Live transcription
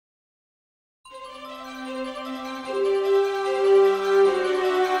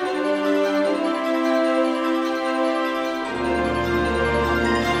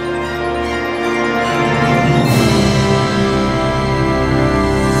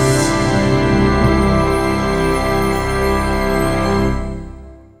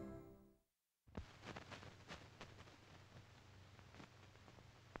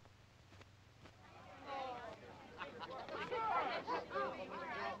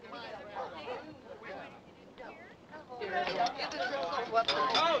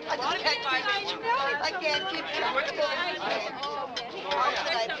I can't keep track.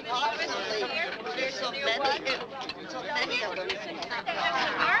 There's so many of them.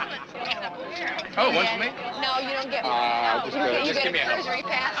 Oh, one for me? No, you don't get one. Just give me a help.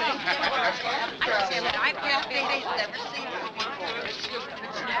 Repassing. Never seen them before.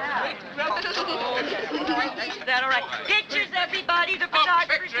 Is that all right? Pictures, everybody. The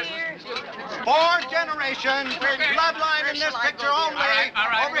photographer's here. 4 generations. Bloodline in this picture only. All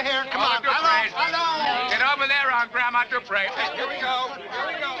right. Over here. Come on. Hello. Get over there on Grandma Dupre. Here we go.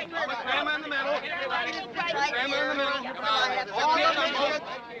 Grandma in the middle. Grandma in the middle.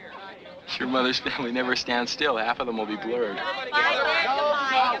 Your mother's family never stands still. Half of them will be blurred. The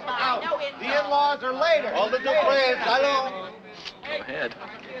in-laws are later. All the Dupre's. Hello. Go ahead.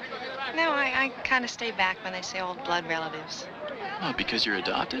 No, I kind of stay back when they say old blood relatives. Oh, because you're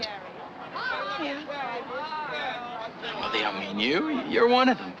adopted? Yeah. Well, they don't mean you. You're one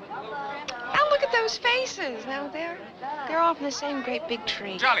of them. Oh, look at those faces. Now, they're all from the same great big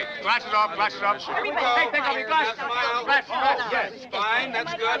tree. Charlie, glasses off. Hey, take off your glasses. Glasses. Yes, fine.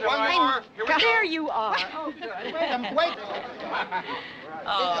 That's good. One more. Here we go. There you are. Oh, good. Wait.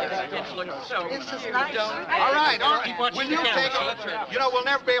 Oh, it looks so This is nice. All right. Will you take it? You know, we'll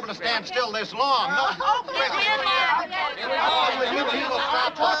never be able to stand still this long. No. Oh, get in there. Will you people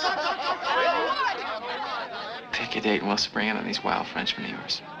stop Pick a date and we'll spring in on these wild Frenchmen of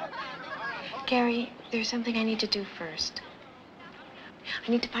yours. Gary, there's something I need to do first. I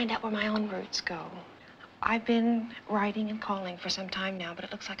need to find out where my own roots go. I've been writing and calling for some time now, but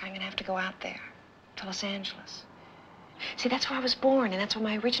it looks like I'm gonna have to go out there to Los Angeles. See, that's where I was born, and that's where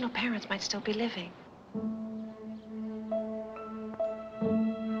my original parents might still be living.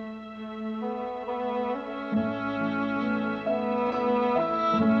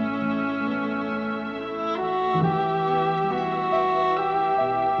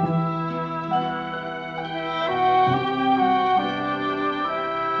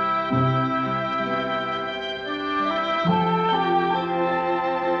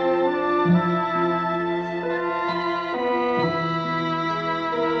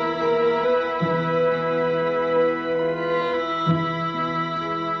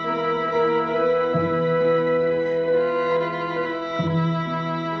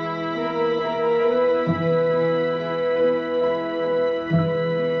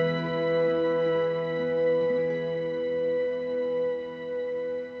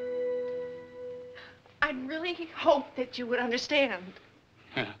 that you would understand.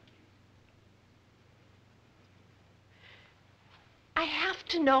 I have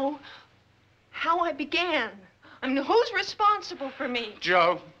to know how I began. I mean, who's responsible for me?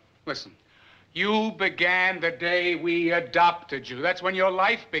 Joe, listen. You began the day we adopted you. That's when your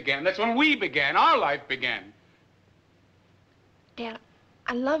life began. That's when we began. Our life began. Dad,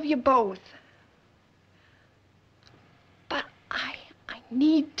 I love you both. But I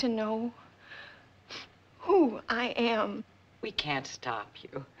need to know who I am. We can't stop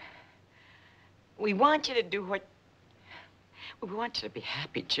you. We want you to do what... We want you to be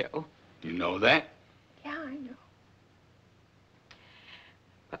happy, Joe. You know that? Yeah, I know.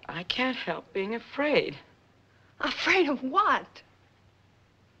 But I can't help being afraid. Afraid of what?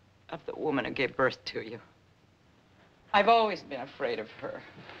 Of the woman who gave birth to you. I've always been afraid of her.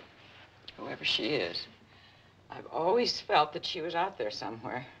 Whoever she is. I've always felt that she was out there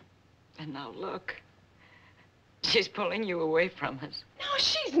somewhere. And now look. She's pulling you away from us. No,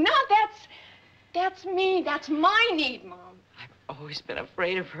 she's not. That's me. That's my need, Mom. I've always been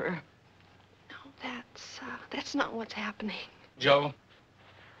afraid of her. No, that's not what's happening. Joe,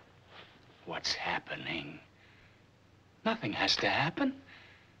 what's happening? Nothing has to happen.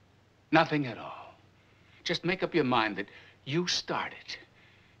 Nothing at all. Just make up your mind that you started.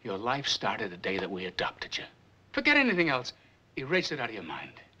 Your life started the day that we adopted you. Forget anything else. Erase it out of your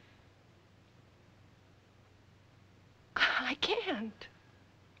mind. I can't.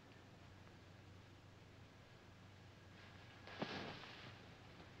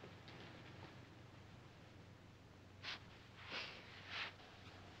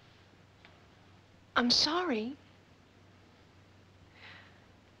 I'm sorry,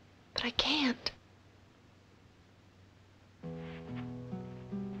 but I can't.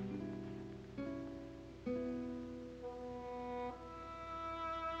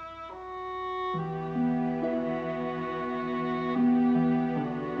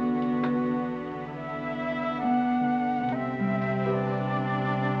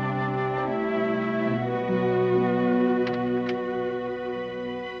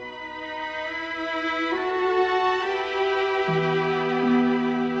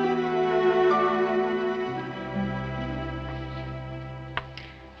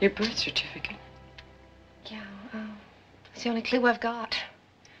 Your birth certificate. Yeah, it's the only clue I've got.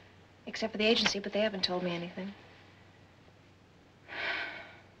 Except for the agency, but they haven't told me anything.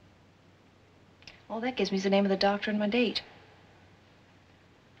 All that gives me is the name of the doctor and my date.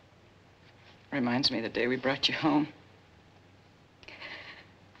 Reminds me of the day we brought you home.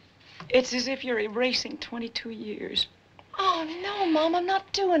 It's as if you're erasing 22 years. Oh, no, Mom, I'm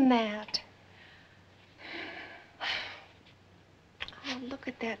not doing that. Oh, look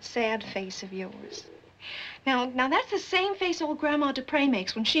at that sad face of yours. Now that's the same face old Grandma Dupre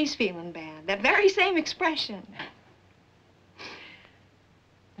makes when she's feeling bad. That very same expression.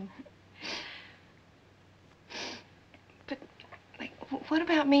 But, like, what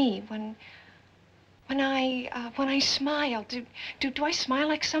about me? When I smile, do I smile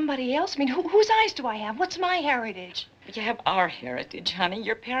like somebody else? I mean, whose eyes do I have? What's my heritage? You have our heritage, honey.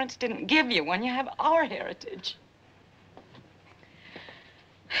 Your parents didn't give you one. You have our heritage.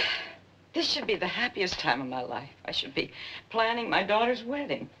 This should be the happiest time of my life. I should be planning my daughter's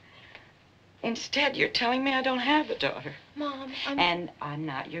wedding. Instead, you're telling me I don't have a daughter. Mom, And I'm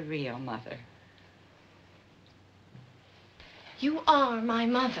not your real mother. You are my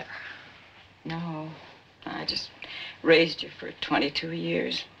mother. No, I just raised you for 22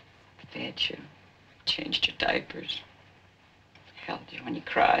 years. Fed you, changed your diapers, held you when you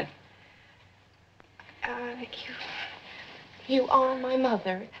cried. You are my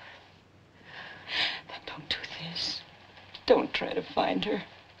mother. Then don't do this. Don't try to find her.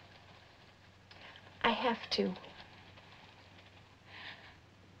 I have to.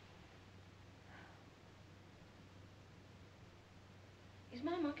 Is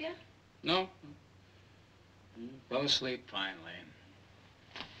Mom up yet? No. Fell asleep finally.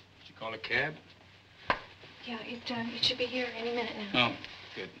 Did you call a cab? Yeah, it should be here any minute now. Oh,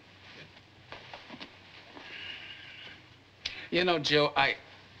 good. You know, Joe, I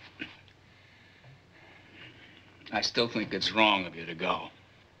still think it's wrong of you to go.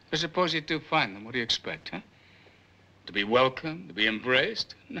 But suppose you do find them. What do you expect, huh? To be welcomed, to be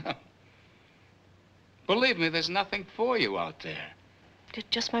embraced? No. Believe me, there's nothing for you out there.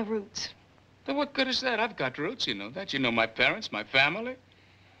 Just my roots. Then what good is that? I've got roots, you know that. You know my parents, my family.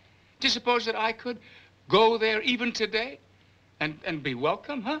 Do you suppose that I could go there even today and be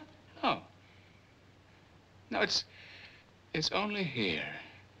welcome, huh? No. No, it's only here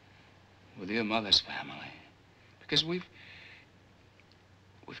with your mother's family. Because we've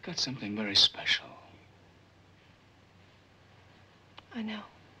got something very special. I know.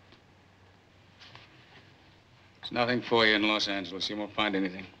 There's nothing for you in Los Angeles. You won't find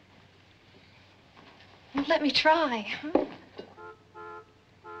anything. Well, let me try, huh?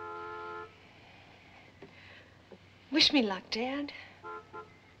 Wish me luck, Dad.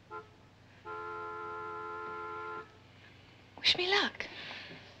 Wish me luck.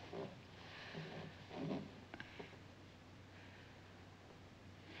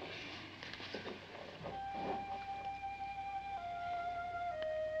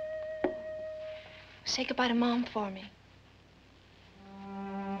 Say goodbye to Mom for me.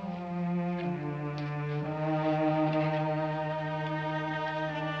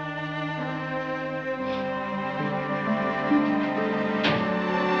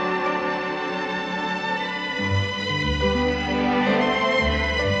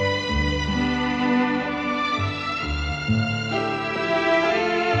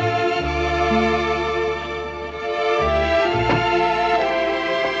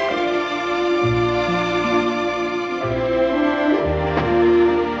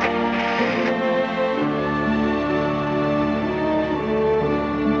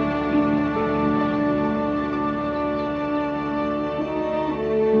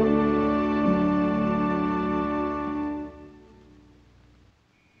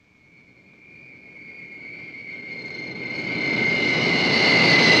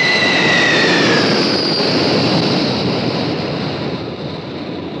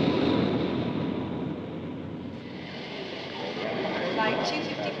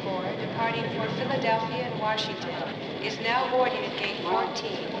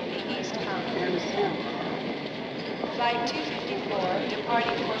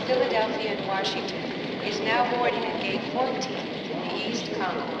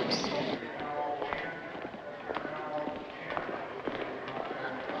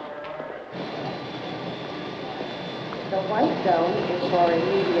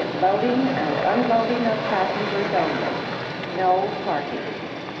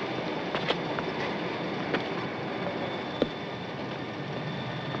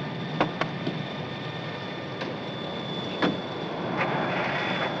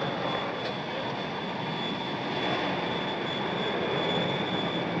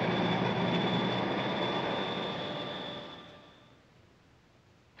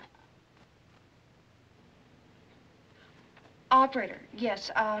 Operator, yes.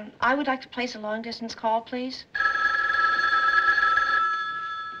 I would like to place a long-distance call, please.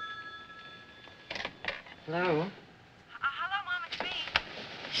 Hello? Hello, Mom, it's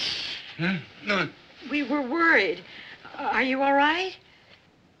me. No. We were worried. Are you all right?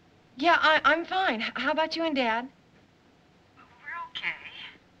 Yeah, I'm fine. How about you and Dad? We're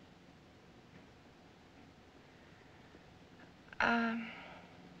okay.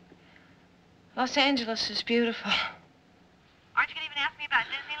 Los Angeles is beautiful. Aren't you going to even ask me about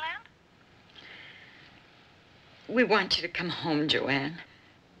Disneyland? We want you to come home, Joanne.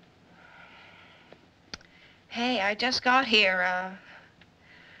 Hey, I just got here.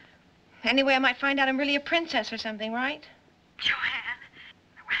 Anyway, I might find out I'm really a princess or something, right? Joanne,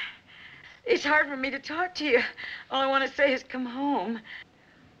 it's hard for me to talk to you. All I want to say is come home.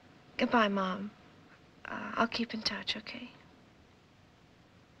 Goodbye, Mom. I'll keep in touch, okay?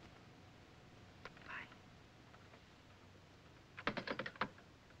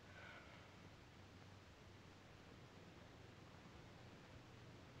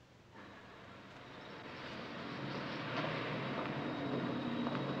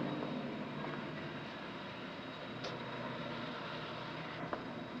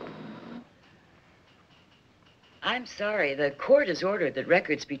 I'm sorry. The court has ordered that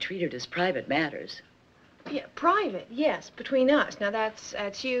records be treated as private matters. Yeah, private, yes, between us. Now,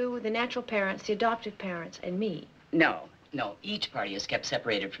 that's you, the natural parents, the adoptive parents, and me. No. Each party is kept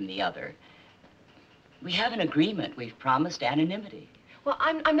separated from the other. We have an agreement. We've promised anonymity. Well,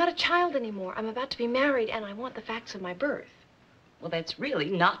 I'm not a child anymore. I'm about to be married, and I want the facts of my birth. Well, that's really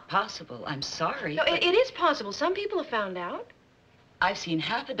not possible. I'm sorry. No, but it is possible. Some people have found out. I've seen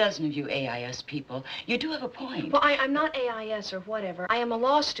half a dozen of you AIS people. You do have a point. Well, I'm not AIS or whatever. I am a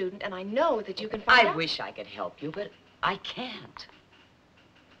law student, and I know that you can find out. I wish I could help you, but I can't.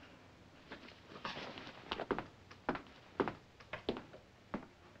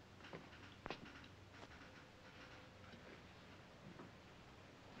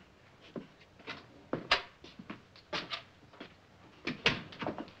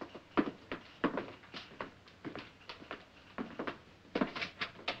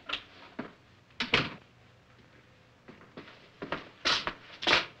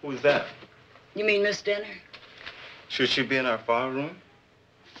 Who's that? You mean Miss Denver? Should she be in our file room?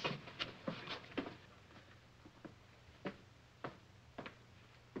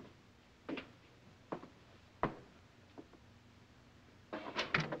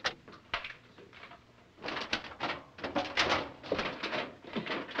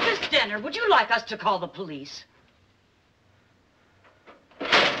 Miss Denver, would you like us to call the police?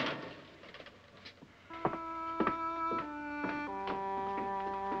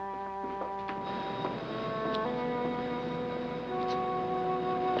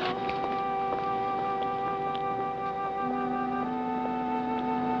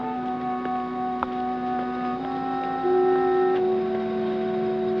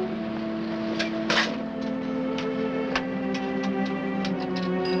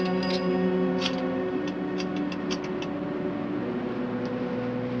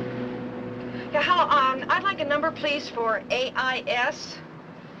 I'd like a number, please, for AIS.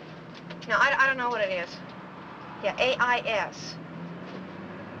 No, I don't know what it is. Yeah, AIS.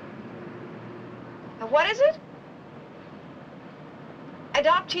 Now, what is it?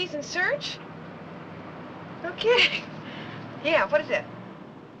 Adoptees in search? Okay. Yeah, what is it?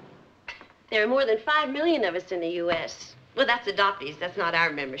 There are more than 5 million of us in the U.S. Well, that's adoptees. That's not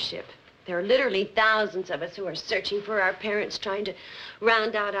our membership. There are literally thousands of us who are searching for our parents, trying to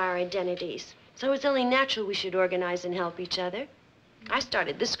round out our identities. So it's only natural we should organize and help each other. I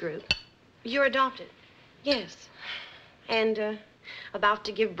started this group. You're adopted? Yes. And about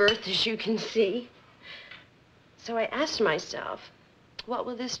to give birth, as you can see. So I asked myself, what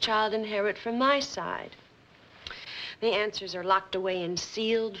will this child inherit from my side? The answers are locked away in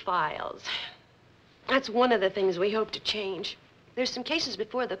sealed files. That's one of the things we hope to change. There's some cases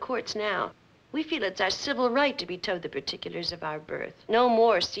before the courts now. We feel it's our civil right to be told the particulars of our birth. No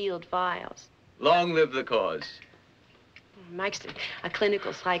more sealed files. Long live the cause. Mike's a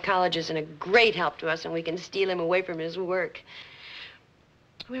clinical psychologist and a great help to us, and we can steal him away from his work.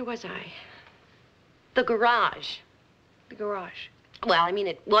 Where was I? The garage. The garage. Well, I mean,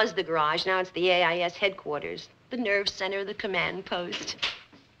 it was the garage. Now it's the AIS headquarters. The nerve center of the command post.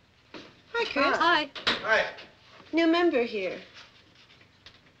 Hi, Chris. Hi. Hi. New member here.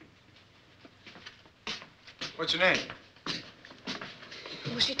 What's your name?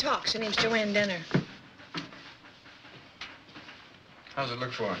 Well, she talks. Her name's Joanne Denver. How's it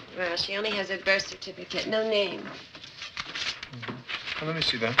look for her? Well, she only has a birth certificate, no name. Well, let me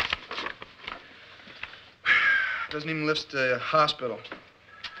see that. Doesn't even list the hospital.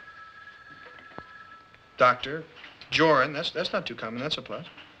 Doctor, Joran, that's not too common. That's a plus.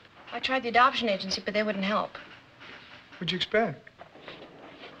 I tried the adoption agency, but they wouldn't help. What'd you expect?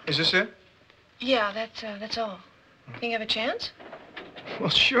 Is this it? Yeah, that's all. Think you have a chance? Well,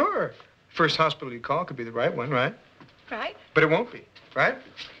 sure. First hospital you call could be the right one, right? Right. But it won't be, right?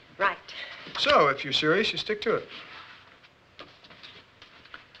 Right. So, if you're serious, you stick to it.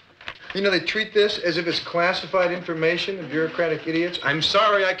 You know, they treat this as if it's classified information of bureaucratic idiots. I'm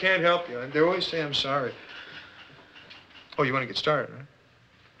sorry, I can't help you. They always say I'm sorry. Oh, you want to get started, right?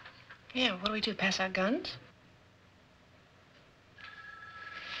 Yeah, what do we do, pass out guns?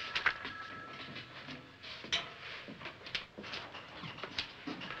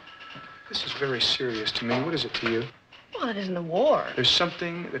 This is very serious to me. What is it to you? Well, it isn't a war. There's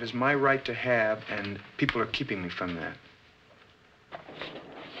something that is my right to have, and people are keeping me from that.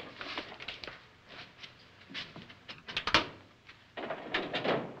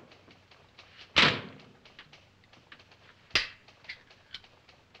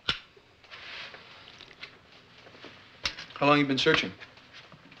 How long you been searching?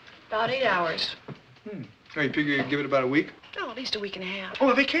 About 8 hours. Oh, you figure you'd give it about a week? No, at least a week and a half. Oh,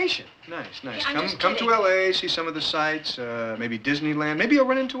 a vacation. Nice, nice. Yeah, I'm just Come to kidding. L.A., see some of the sights, maybe Disneyland. Maybe you'll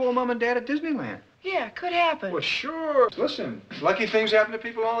run into old Mom and Dad at Disneyland. Yeah, could happen. Well, sure. Listen, lucky things happen to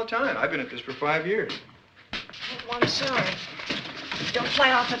people all the time. I've been at this for 5 years. Well, I'm sorry. Don't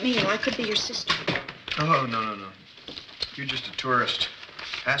fly off at me. I could be your sister. Oh, no. You're just a tourist,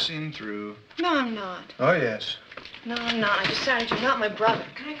 passing through. No, I'm not. Oh, yes. No, I'm not. I decided you're not my brother.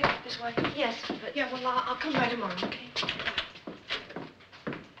 Can I get this way? Yes, but yeah, well, I'll come by tomorrow, okay?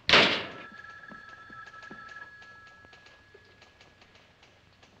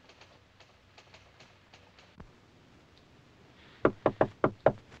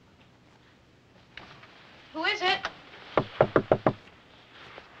 Who is it?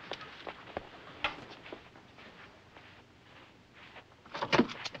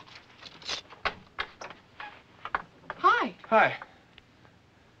 Hi. Hi.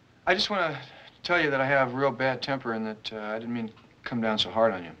 I just want to tell you that I have real bad temper and that I didn't mean to come down so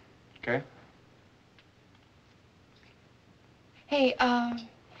hard on you, okay? Hey,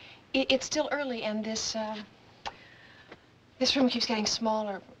 it's still early, and this room keeps getting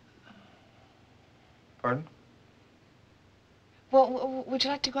smaller. Pardon? Well, would you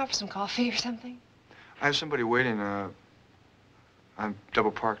like to go out for some coffee or something? I have somebody waiting. I'm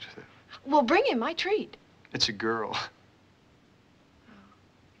double parked. Well, bring him. My treat. It's a girl.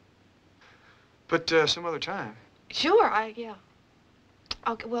 But some other time. Sure, yeah.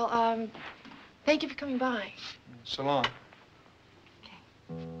 Okay, well, thank you for coming by. So long.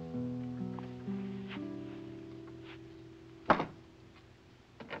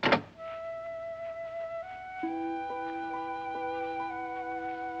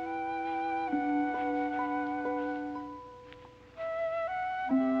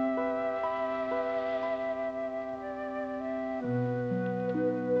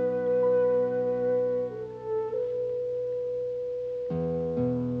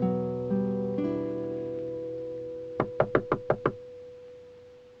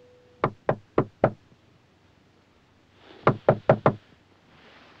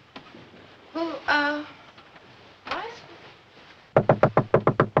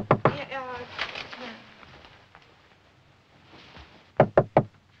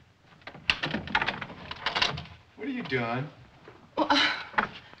 What are you doing? Well,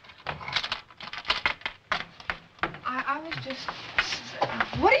 I was just...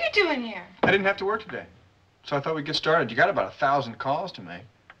 What are you doing here? I didn't have to work today, so I thought we'd get started. You got about 1,000 calls to make.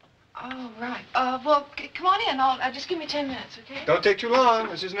 Oh, right. Well, come on in. Just give me 10 minutes, okay? Don't take too long.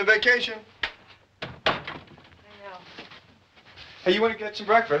 This isn't a vacation. I know. Hey, you want to get some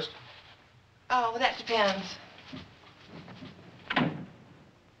breakfast? Oh, well, that depends.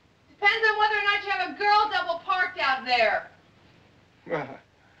 Depends on whether or not you have a girl double parked out there. Well,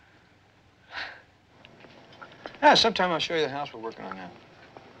 yeah, sometime I'll show you the house we're working on now.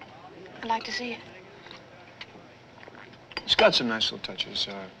 I'd like to see it. It's got some nice little touches.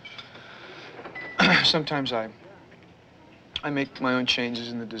 Sometimes I make my own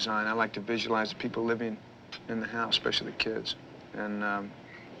changes in the design. I like to visualize the people living in the house, especially the kids. And,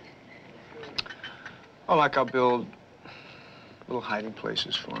 I'll build little hiding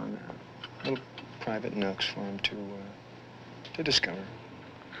places for them, little private nooks for them to discover.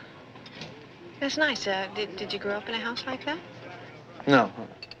 That's nice. Did you grow up in a house like that? No.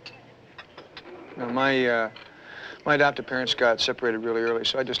 No, my adoptive parents got separated really early,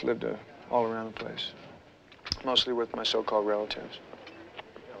 so I just lived all around the place, mostly with my so-called relatives.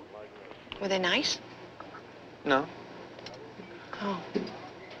 Were they nice? No, Oh.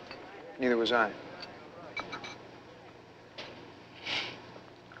 neither was I.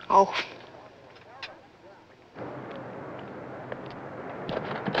 Oh.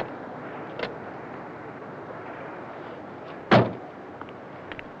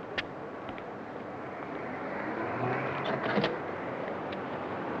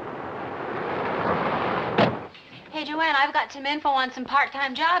 Hey, Joanne, I've got some info on some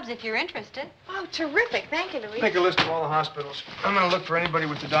part-time jobs if you're interested. Oh, terrific. Thank you, Louise. Make a list of all the hospitals. I'm going to look for anybody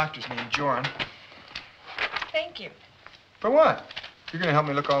with the doctor's name, Joran. Thank you. For what? You're going to help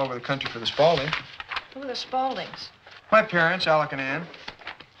me look all over the country for the Spaulding. Who are the Spauldings? My parents, Alec and Ann.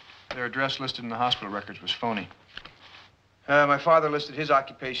 Their address listed in the hospital records was phony. My father listed his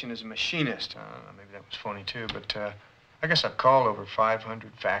occupation as a machinist. Maybe that was phony, too, but I guess I've called over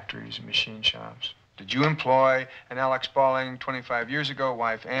 500 factories and machine shops. Did you employ an Alec Spaulding 25 years ago,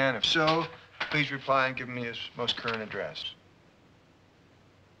 wife Ann? If so, please reply and give me his most current address.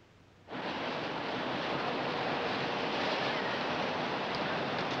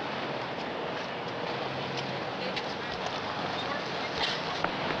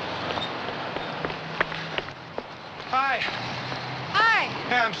 Hi. Hi.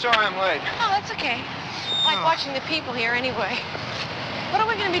 Yeah, I'm sorry I'm late. Oh, that's okay. I like watching the people here anyway. What are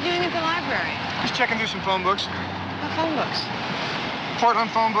we going to be doing at the library? Just checking through some phone books. What phone books?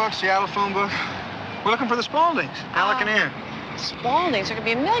 Portland phone book, Seattle phone book. We're looking for the Spauldings, Alec and Ann. Spauldings? There could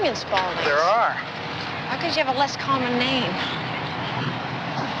be a million Spauldings. There are. How could you have a less common name?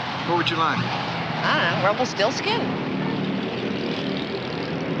 What would you like? I don't know, Rumpelstiltskin?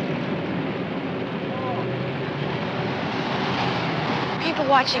 People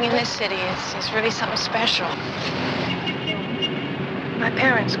watching in this city is really something special. My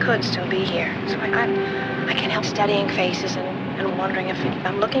parents could still be here, so I can't help studying faces and wondering if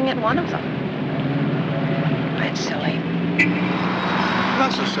I'm looking at one of them. That's silly.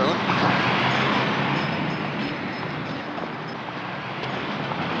 Not so silly.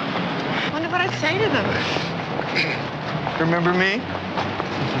 Wonder what I'd say to them. Remember me?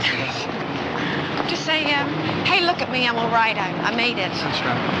 Just say, hey, look at me, I'm all right. I made it. That's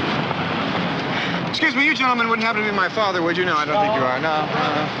right. Excuse me, you gentlemen wouldn't happen to be my father, would you? No, I don't think you are. No.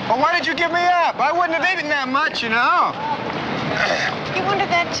 Well, why did you give me up? I wouldn't have eaten that much, you know. You wondered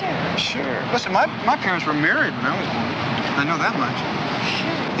that, too? Sure. Listen, my parents were married when I was born. I know that much.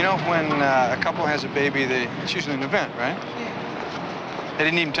 Sure. You know, when a couple has a baby, it's usually an event, right? Yeah. They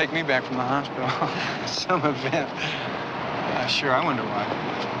didn't even take me back from the hospital. Some event. Sure, I wonder why.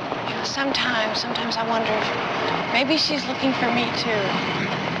 You know, sometimes I wonder if maybe she's looking for me, too.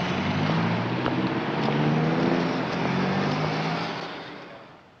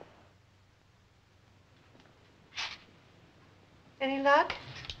 Any luck?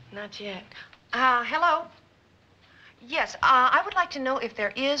 Not yet. Hello? Yes, I would like to know if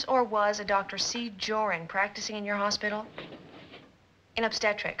there is or was a Dr. C. Joran practicing in your hospital in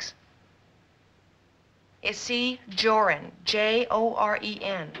obstetrics. It's C. Joran,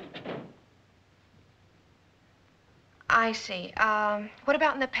 Joren. I see. What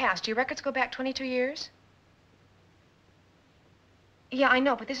about in the past? Do your records go back 22 years? Yeah, I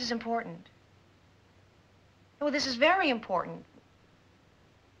know, but this is important. Oh, this is very important.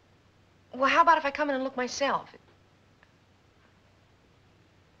 Well, how about if I come in and look myself?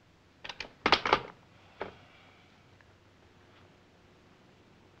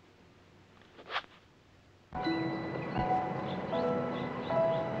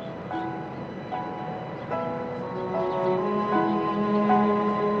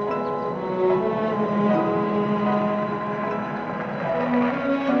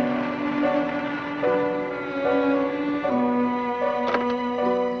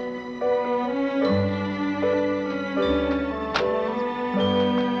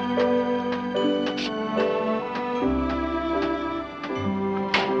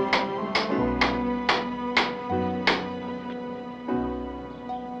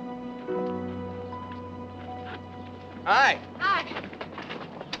 Hi. Hi.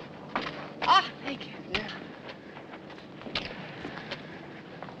 Ah, thank you.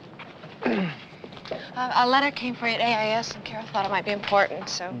 Yeah. A letter came for you at AIS, and Carol thought it might be important,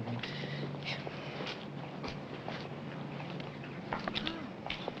 so... Mm-hmm.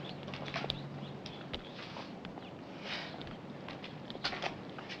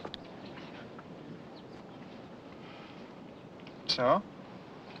 So,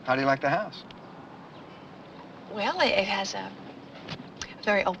 how do you like the house? Well, it has a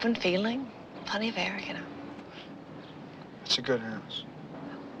very open feeling, plenty of air, you know. It's a good house.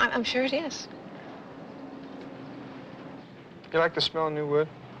 I'm sure it is. You like the smell of new wood?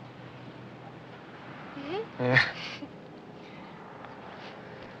 Mm-hmm. Mm-hmm. Yeah.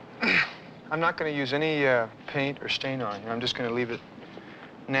 I'm not going to use any paint or stain on it. I'm just going to leave it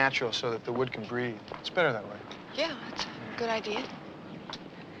natural so that the wood can breathe. It's better that way. Yeah, that's a good idea.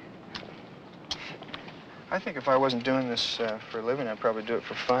 I think if I wasn't doing this for a living, I'd probably do it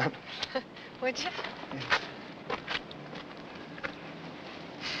for fun. Would you? Yeah.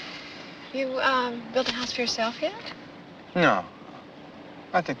 You built a house for yourself yet? No.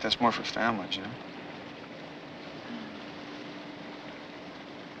 I think that's more for families, you know?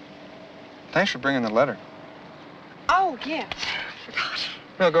 Thanks for bringing the letter. Oh, yes. Forgot.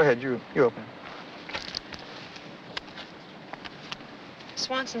 No, go ahead. You open it.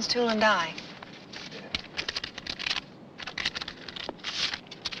 Swanson's Tool and Die.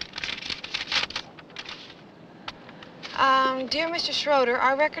 Dear Mr. Schroeder,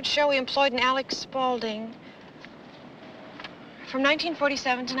 our records show we employed an Alex Spaulding from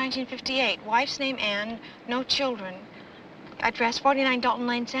 1947 to 1958. Wife's name Ann, no children. Address 49 Dalton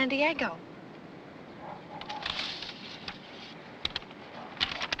Lane, San Diego.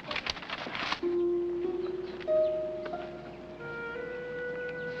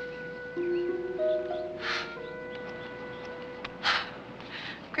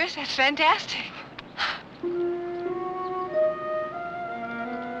 Chris, that's fantastic.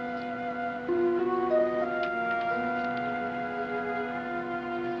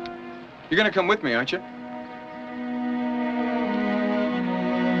 You're going to come with me, aren't you?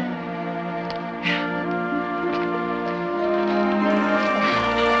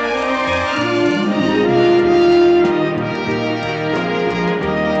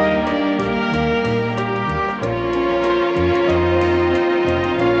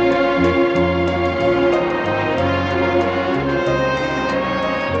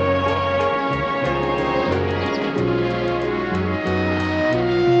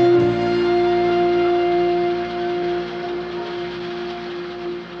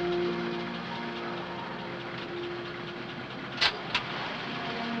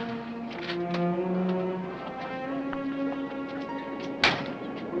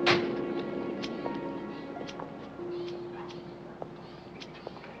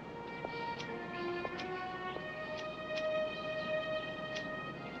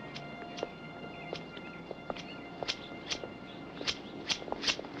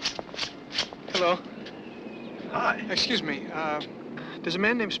 Hello. Hi. Excuse me. Does a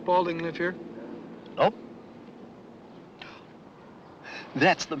man named Spaulding live here? Nope.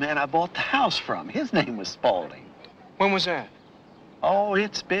 That's the man I bought the house from. His name was Spaulding. When was that? Oh,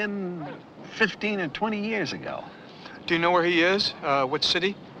 it's been 15 or 20 years ago. Do you know where he is? What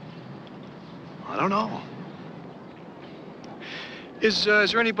city? I don't know. Is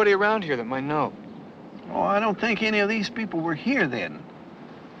there anybody around here that might know? Oh, I don't think any of these people were here then.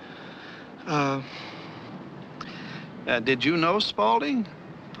 Did you know Spaulding?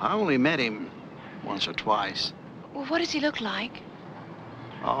 I only met him once or twice. Well, what does he look like?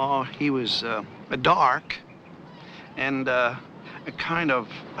 Oh, he was dark and a kind of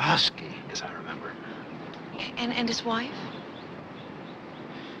husky, as I remember. And his wife?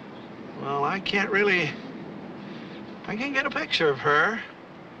 Well, I can't get a picture of her.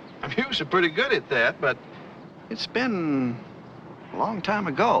 I mean, he was pretty good at that, but it's been a long time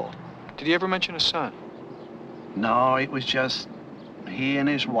ago. Did he ever mention a son? No, it was just he and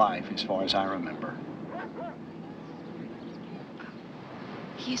his wife, as far as I remember.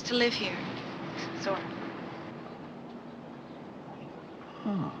 He used to live here. Sort of.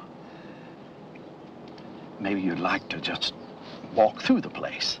 Huh. Maybe you'd like to just walk through the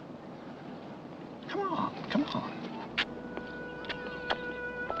place. Come on, come on.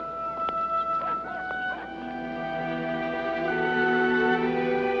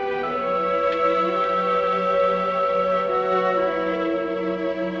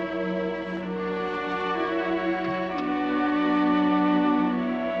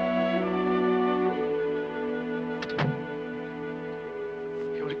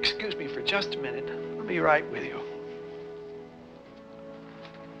 Excuse me for just a minute. I'll be right with you.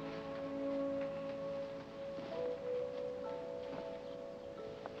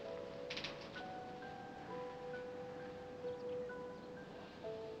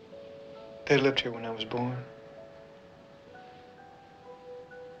 They lived here when I was born.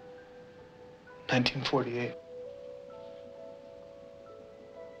 1948.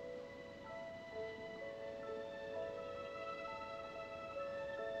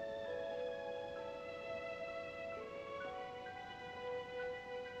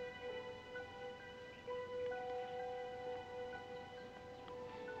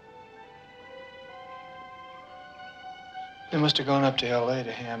 They must have gone up to L.A.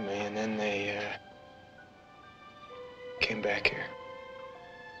 to have me, and then they came back here.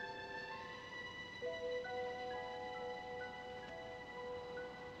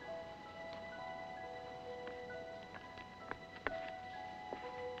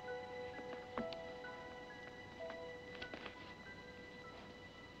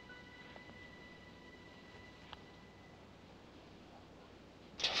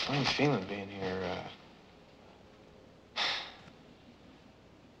 It's a funny feeling being here,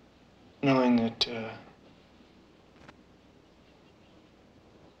 knowing that,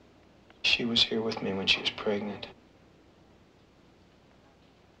 she was here with me when she was pregnant.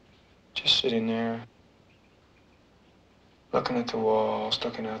 Just sitting there, looking at the walls,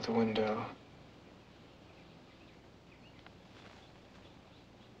 looking out the window.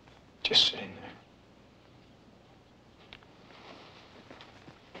 Just sitting there.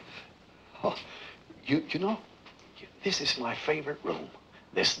 Oh, you know, this is my favorite room,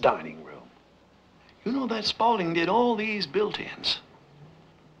 this dining room. You know that Spaulding did all these built-ins,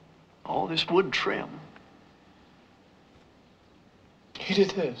 all this wood trim. He did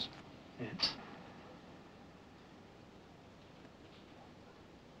this? Yes.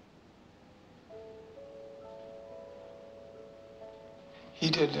 He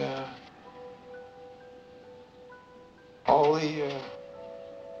did, all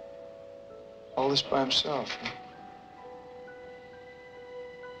this by himself.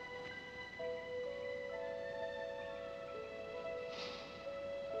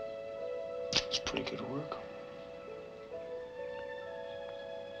 It's pretty good work.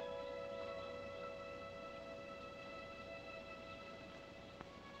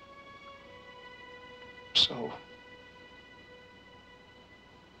 So,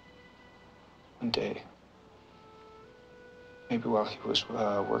 one day, maybe while he was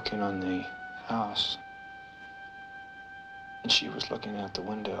working on the house, and she was looking out the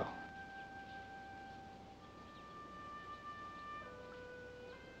window,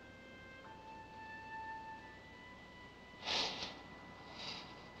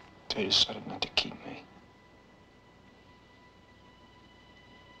 they decided not to keep me.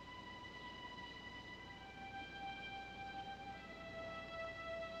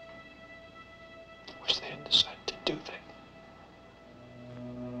 Wish they hadn't decided to do that.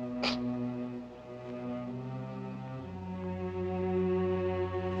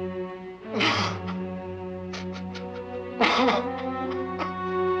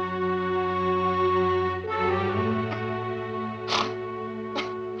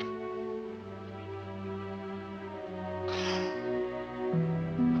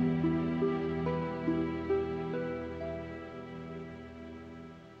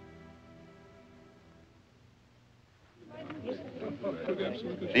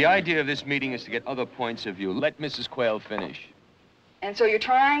 The idea of this meeting is to get other points of view. Let Mrs. Quayle finish. And so you're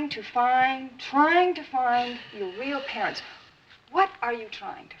trying to find your real parents. What are you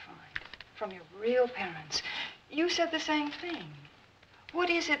trying to find from your real parents? You said the same thing.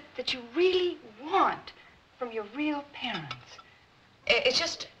 What is it that you really want from your real parents? It's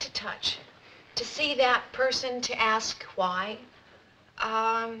just to touch, to see that person, to ask why.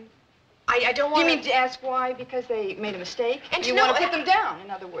 I don't want You mean to ask why because they made a mistake? And you want to put them down,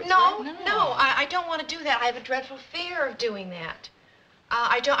 in other words, No, right? no, I don't want to do that. I have a dreadful fear of doing that.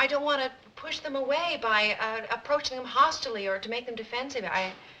 I don't want to push them away by approaching them hostilely or to make them defensive.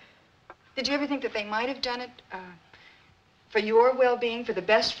 Did you ever think that they might have done it for your well-being, for the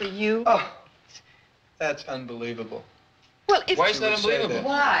best for you? Oh, that's unbelievable. Well, if Why is that unbelievable?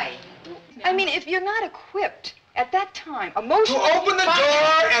 Why? I mean, if you're not equipped at that time, emotionally... To open the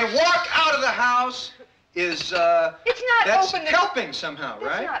door and walk out of the house is, It's not that's open the... helping somehow,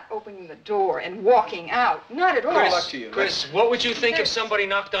 right? It's not opening the door and walking out. Not at all. Good luck to you. Chris, what would you think if somebody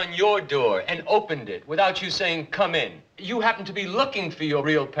knocked on your door and opened it without you saying, come in? You happen to be looking for your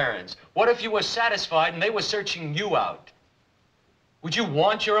real parents. What if you were satisfied and they were searching you out? Would you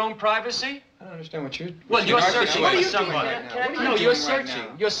want your own privacy? I don't understand what you're... Well, you're searching What are for you somebody. doing right now? No, you're searching.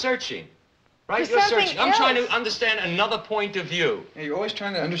 You're searching. Right? You're searching. I'm trying to understand another point of view. Yeah, you're always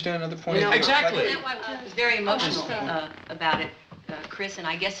trying to understand another point of view. Exactly. I was very emotional about it, Chris, and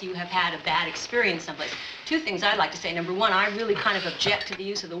I guess you have had a bad experience someplace. Two things I'd like to say. Number one, I really kind of object to the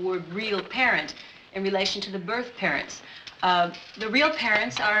use of the word real parent in relation to the birth parents. The real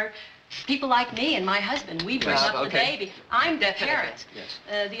parents are people like me and my husband. We bring up the baby. I'm the parent. Yes.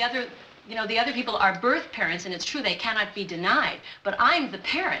 The other people are birth parents, and it's true they cannot be denied. But I'm the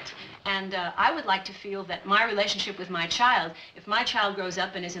parent, and I would like to feel that my relationship with my child, if my child grows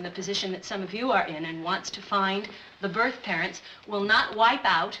up and is in the position that some of you are in and wants to find the birth parents, will not wipe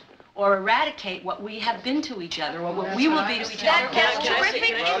out or eradicate what we have been to each other or what we will be to each other. That's terrific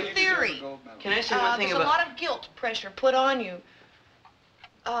in theory. Can I say one thing There's about... a lot of guilt pressure put on you.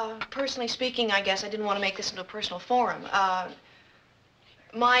 Personally speaking, I guess I didn't want to make this into a personal forum.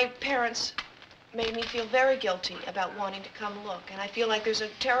 My parents made me feel very guilty about wanting to come look, and I feel like there's a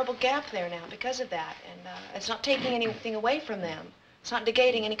terrible gap there now because of that, and it's not taking anything away from them. It's not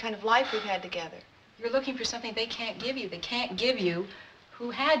negating any kind of life we've had together. You're looking for something they can't give you. They can't give you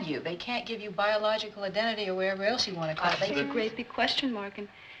who had you. They can't give you biological identity or whatever else you want to call it. It's a great big question mark, and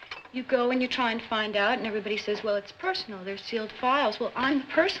you go and you try and find out, and everybody says, well, it's personal. They're sealed files. Well, I'm the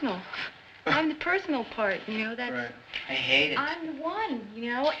personal. I'm the personal part, you know. That's, Right. I hate it. I'm the one,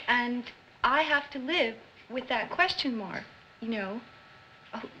 you know, and I have to live with that question mark, you know.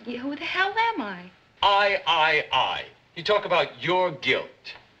 Oh, who the hell am I? I. You talk about your guilt.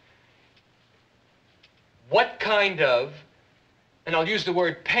 What kind of, and I'll use the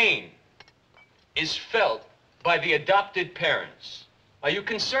word pain, is felt by the adopted parents? Are you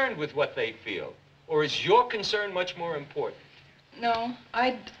concerned with what they feel? Or is your concern much more important? No,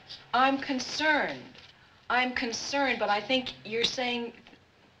 I'm concerned. I'm concerned, but I think you're saying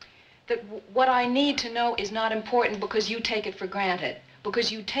that what I need to know is not important because you take it for granted.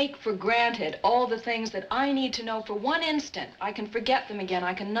 Because you take for granted all the things that I need to know for one instant. I can forget them again.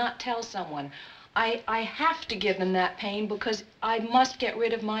 I cannot tell someone. I have to give them that pain because I must get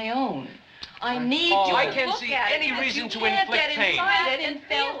rid of my own. I need you I to can't look see at it, any because reason you to can't inflict get pain. inside it and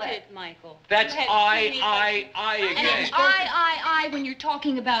feel felt it. Michael. That's You had I And again. it's I, when you're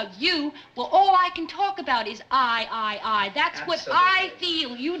talking about you, well, all I can talk about is I. That's what I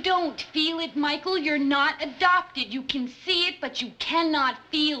feel. You don't feel it, Michael. You're not adopted. You can see it, but you cannot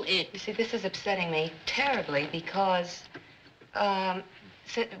feel it. You see, this is upsetting me terribly because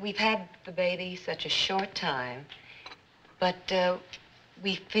we've had the baby such a short time, but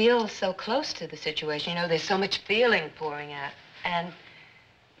we feel so close to the situation. You know, there's so much feeling pouring out, and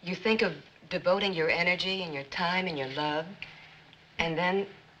you think of devoting your energy and your time and your love, and then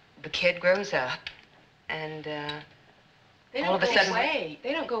the kid grows up, and They all don't of a go sudden... away.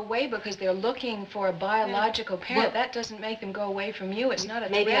 They don't go away because they're looking for a biological parent. Well, that doesn't make them go away from you. It's not a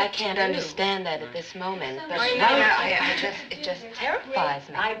Maybe I threat can't to you. understand that at this moment, but I know. it just terrifies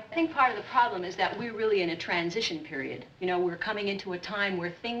me. I think part of the problem is that we're really in a transition period. You know, we're coming into a time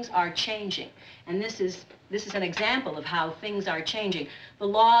where things are changing. And this is an example of how things are changing. The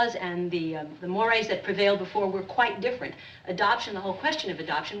laws and the mores that prevailed before were quite different. Adoption, the whole question of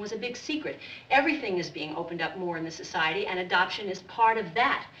adoption was a big secret. Everything is being opened up more in the society, and adoption is part of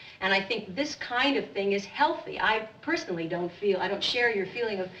that. And I think this kind of thing is healthy. I personally don't share your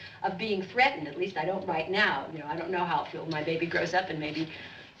feeling of being threatened. At least I don't right now. You know, I don't know how I'll feel when my baby grows up and maybe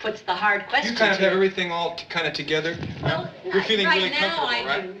puts the hard question You kind of to have it. everything all kind of together. Well, You're feeling right really now comfortable, I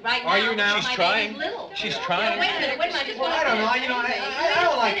right? do. Right Are now, you now? my She's baby's trying. little. She's Yeah, trying. wait a minute, I just want to I don't know. finish. You know, Let me I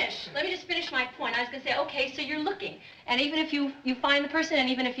don't like. finish. Let me just finish my point. I was going to say, okay, so you're looking, and even if you find the person,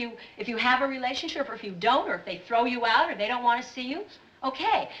 and even if you have a relationship, or if you don't, or if they throw you out, or they don't want to see you,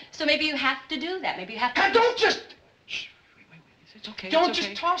 okay. So maybe you have to do that. Maybe you have to. God, don't just. It's okay. Don't it's okay.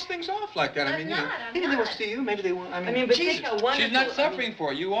 just toss things off like that. I mean, you know, maybe they will see you. Maybe they won't. I mean, but Jesus. she's not suffering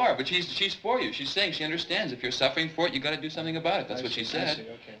for it. You are, but she's for you. She's saying she understands. If you're suffering for it, you got to do something about it. That's what she said.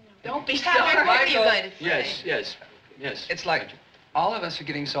 Okay. Don't be Patrick, sorry. what are you going to say? Yes. It's like all of us are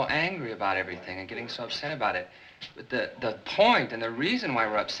getting so angry about everything and getting so upset about it. But the point and the reason why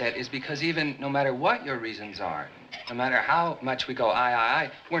we're upset is because even no matter what your reasons are, no matter how much we go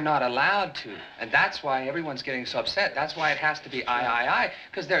I, we're not allowed to. And that's why everyone's getting so upset. That's why it has to be I,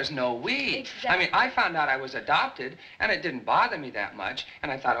 because there's no we. Exactly. I mean, I found out I was adopted, and it didn't bother me that much.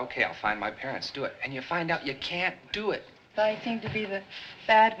 And I thought, okay, I'll find my parents, do it. And you find out you can't do it. I seem to be the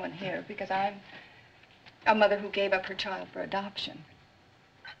bad one here because I'm a mother who gave up her child for adoption.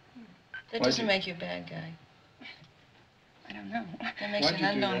 That doesn't make you a bad guy. I don't know. That makes you an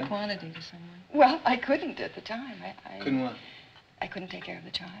unknown quantity to someone. Well, I couldn't at the time. I Couldn't what? I couldn't take care of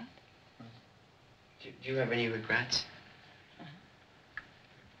the child. Do you have any regrets?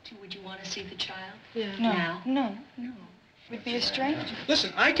 Would you want to see the child? Yeah. Now? No. We'd be a stranger.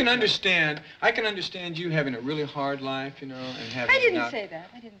 Listen, I can understand you having a really hard life, you know, and having. I didn't not... say that.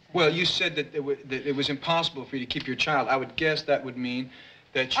 Well, you said that it was impossible for you to keep your child. I would guess that would mean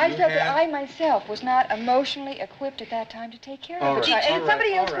that you I felt that I had. myself was not emotionally equipped at that time to take care All of the right, child. And all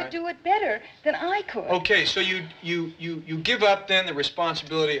somebody right, else all could right. do it better than I could. Okay, so you give up then the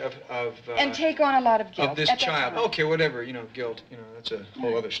responsibility of and take on a lot of guilt of this at that child. time. Okay, whatever, you know, guilt, you know, that's a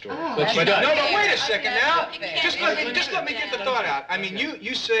whole other story. Oh, but that's no, not fair. wait a second now. Just fair. let me get the thought out. I mean,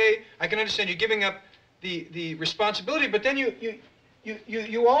 you say I can understand you giving up the responsibility, but then you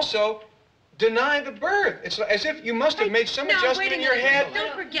you also deny the birth. It's as if you must have made some adjustment in your head.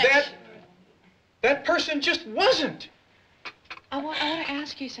 Don't forget. That person just wasn't. I want to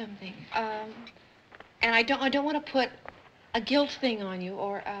ask you something. And I don't want to put a guilt thing on you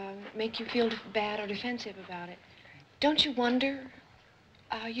or make you feel bad or defensive about it. Don't you wonder?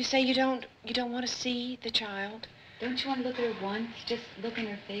 You say you don't want to see the child. Don't you want to look at her once? Just look in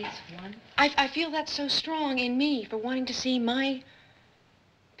her face once? I feel that's so strong in me for wanting to see my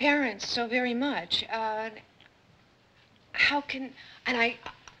parents so very much. How can... And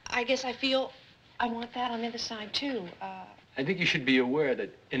I guess I feel I want that on the other side, too. I think you should be aware that,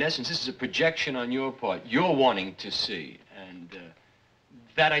 in essence, this is a projection on your part. You're wanting to see. And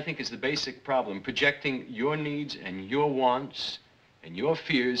that, I think, is the basic problem. Projecting your needs and your wants and your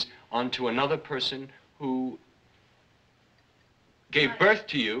fears onto another person who gave birth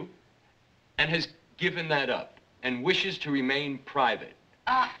to you and has given that up and wishes to remain private.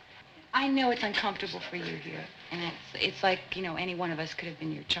 I know it's uncomfortable for you here. And it's like, you know, any one of us could have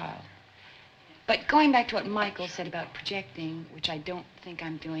been your child. But going back to what Michael said about projecting, which I don't think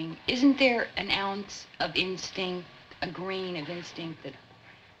I'm doing, isn't there an ounce of instinct, a grain of instinct that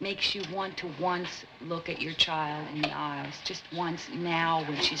makes you want to once look at your child in the eyes, just once now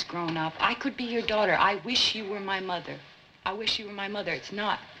when she's grown up? I could be your daughter. I wish you were my mother. I wish you were my mother. It's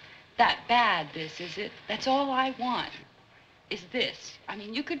not that bad, this, is it? That's all I want, is this. I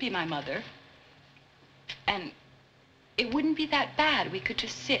mean, you could be my mother, and it wouldn't be that bad. We could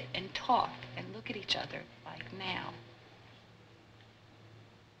just sit and talk and look at each other like now.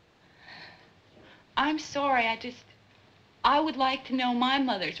 I'm sorry, I would like to know my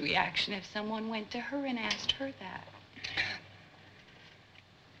mother's reaction if someone went to her and asked her that.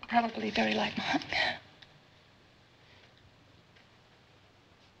 Probably very like mine.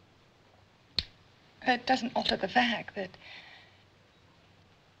 It doesn't alter the fact that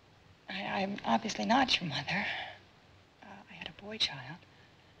I'm obviously not your mother. I had a boy child.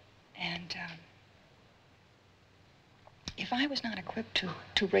 And if I was not equipped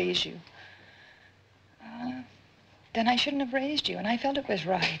to raise you, then I shouldn't have raised you, and I felt it was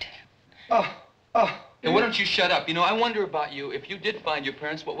right. Now, why don't you shut up? You know, I wonder about you. If you did find your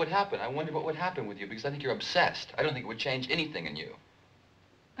parents, what would happen? I wonder what would happen with you, because I think you're obsessed. I don't think it would change anything in you.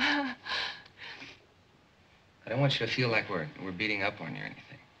 I don't want you to feel like we're beating up on you or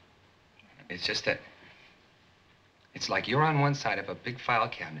anything. It's just that it's like you're on one side of a big file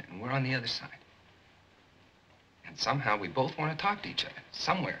cabinet and we're on the other side. And somehow we both want to talk to each other,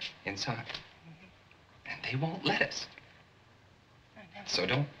 somewhere inside. And they won't let us. So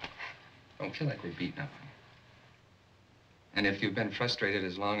don't feel like we're beating up on you. And if you've been frustrated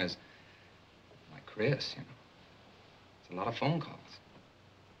as long as, like Chris, you know, it's a lot of phone calls.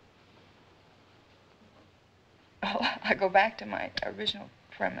 Oh, I go back to my original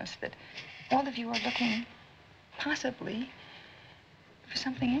premise that all of you are looking possibly for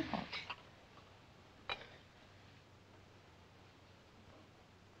something else.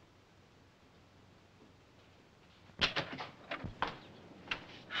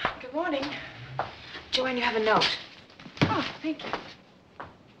 Good morning. Joanne, you have a note. Oh, thank you.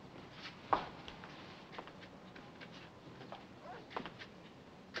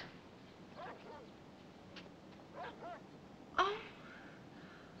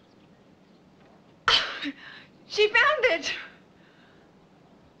 She found it.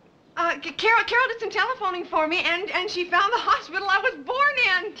 Carol did some telephoning for me, and she found the hospital I was born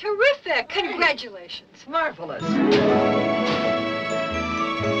in. Terrific. Congratulations. Marvelous.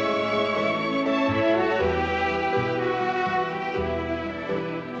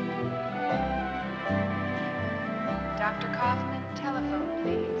 Dr. Kaufman, telephone,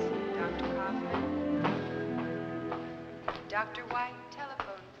 please. Dr. Kaufman. Dr. White,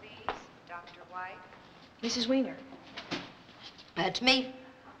 telephone, please. Dr. White. Mrs. Wiener. That's me.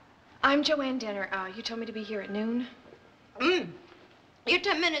 I'm Joanne Denver. You told me to be here at noon. You're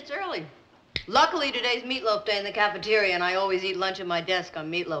 10 minutes early. Luckily, today's meatloaf day in the cafeteria, and I always eat lunch at my desk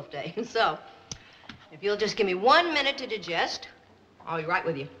on meatloaf day. So, if you'll just give me 1 minute to digest, I'll be right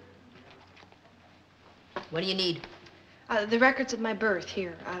with you. What do you need? The records of my birth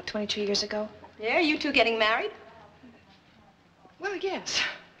here, 22 years ago. Yeah, you two getting married? Well, yes.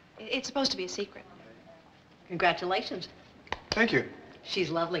 It's supposed to be a secret. Congratulations. Thank you. She's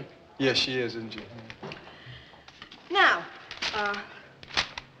lovely. Yes, she is, isn't she? Now,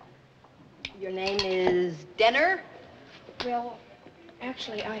 your name is Denver? Well,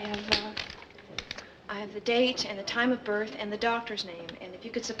 actually, I have the date and the time of birth and the doctor's name. And if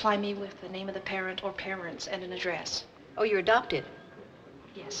you could supply me with the name of the parent or parents and an address. Oh, you're adopted?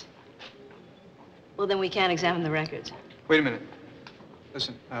 Yes. Well, then we can't examine the records. Wait a minute.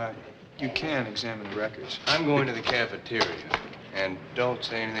 Listen, you can examine the records. I'm going to the cafeteria. And don't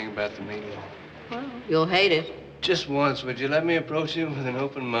say anything about the meeting. Well, you'll hate it. Just once, would you let me approach you with an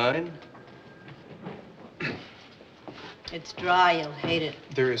open mind? It's dry, you'll hate it.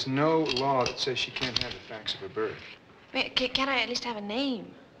 There is no law that says she can't have the facts of her birth. Wait, can't I at least have a name?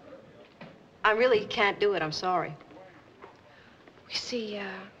 I really can't do it, I'm sorry. You see,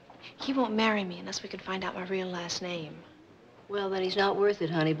 he won't marry me unless we can find out my real last name. Well, then he's not worth it,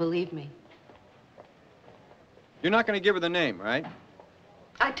 honey, believe me. You're not going to give her the name, right?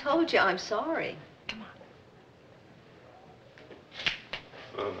 I told you I'm sorry. Come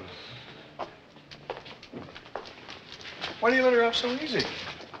on. Why do you let her off so easy?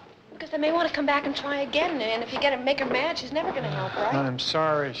 Because they may want to come back and try again, and if you get her, make her mad, she's never going to help, right? I'm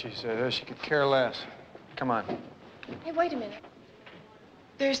sorry, she said. She could care less. Come on. Hey, wait a minute.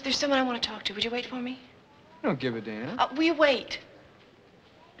 There's someone I want to talk to. Would you wait for me? Don't give a damn. Will you wait?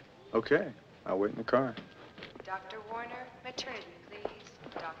 Okay. I'll wait in the car. Dr. Warner, maternity, please.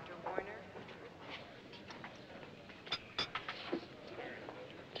 Dr. Warner.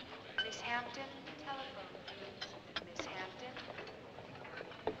 Miss Hampton, telephone, please. Miss Hampton.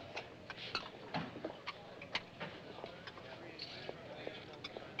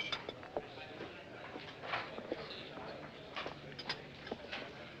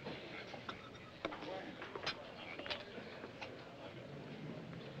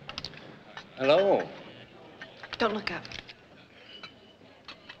 Hello. Don't look up.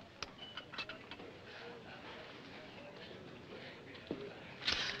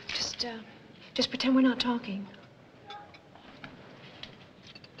 Just pretend we're not talking.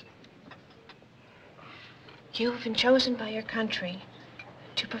 You have been chosen by your country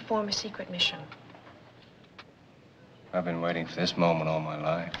to perform a secret mission. I've been waiting for this moment all my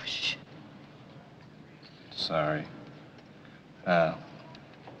life. Shh. Sorry. Do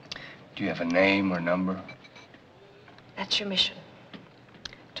you have a name or number? That's your mission.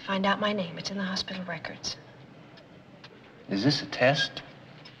 To find out my name. It's in the hospital records. Is this a test?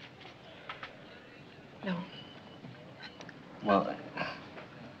 No. Well,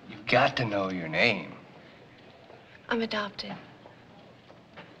 you've got to know your name. I'm adopted.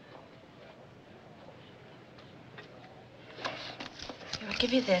 Here, I'll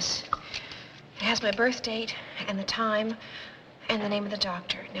give you this. It has my birth date and the time and the name of the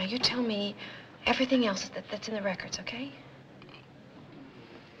doctor. Now, you tell me everything else that's in the records, okay?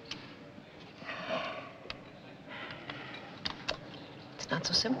 It's not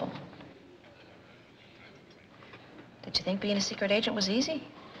so simple. Did you think being a secret agent was easy?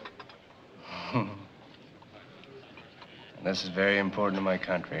 This is very important to my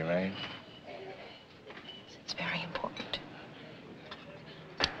country, right? It's very important.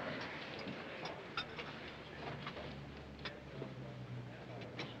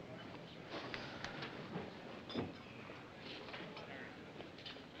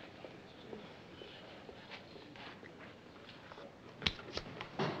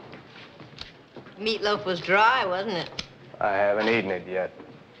 Meatloaf was dry, wasn't it? I haven't eaten it yet.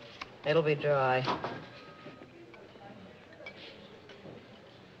 It'll be dry.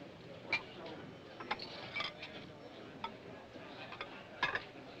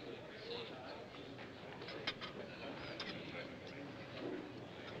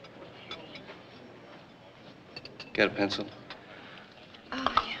 Got a pencil?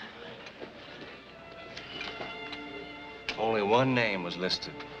 Oh, yeah. Only one name was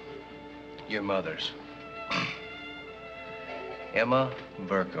listed. Your mother's. Emma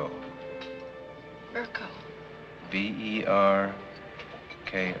Verko. Verko. V-E-R-K-O.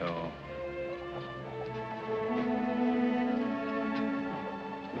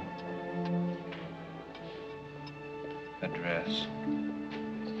 Address.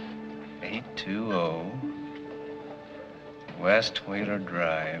 820 West Wheeler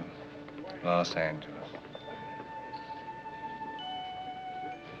Drive, Los Angeles.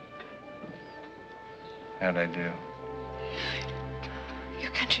 How'd I do?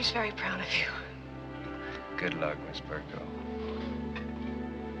 Your country's very proud of you. Good luck, Miss Verko.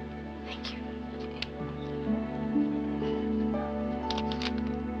 Thank you.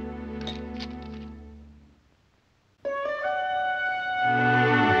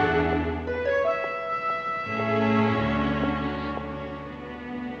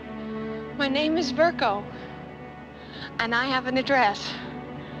 My name is Verko, and I have an address.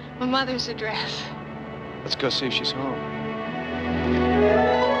 My mother's address. Let's go see if she's home.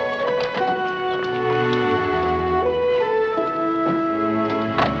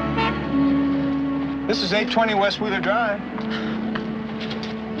 This is 820 West Wheeler Drive.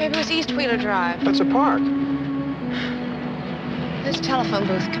 Maybe it was East Wheeler Drive. That's a park. This telephone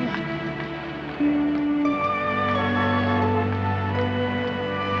booth, come on.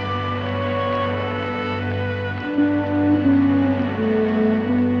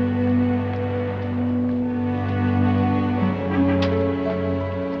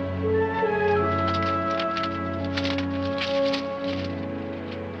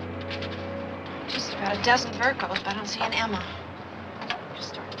 Just about a dozen Verkos, but I don't see an Emma. Just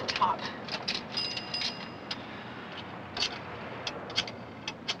start at the top.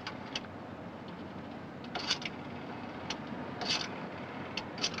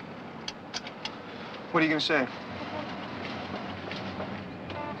 What are you going to say?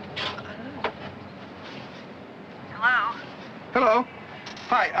 Hello? Hello.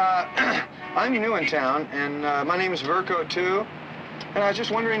 Hi, I'm new in town, and my name is Verko, too. And I was just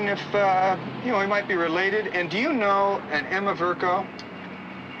wondering if, you know, we might be related. And do you know an Emma Verko?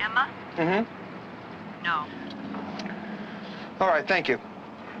 Emma? Mm-hmm. No. All right, thank you.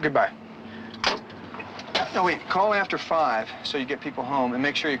 Goodbye. No, wait, call after 5 so you get people home, and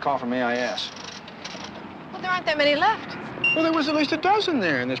make sure you call from AIS. Well, there aren't that many left. Well, there was at least a dozen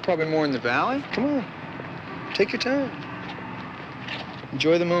there, and there's probably more in the valley. Come on. Take your time.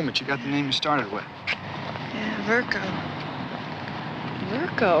 Enjoy the moment. You got the name you started with. Yeah, Verko.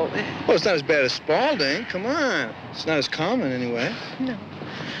 Verko? Well, it's not as bad as Spaulding. Come on. It's not as common, anyway. No.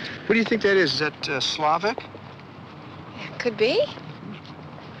 What do you think that is? Is that Slavic? Yeah, could be.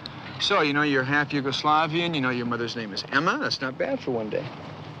 So, you know you're half Yugoslavian. You know your mother's name is Emma. That's not bad for one day.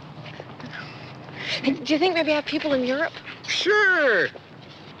 Hey, do you think maybe I have people in Europe? Sure.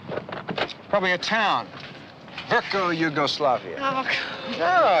 Probably a town. Verko, Yugoslavia. Oh,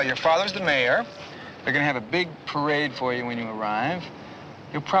 Oh, your father's the mayor. They're going to have a big parade for you when you arrive.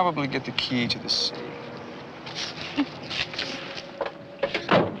 You'll probably get the key to the city.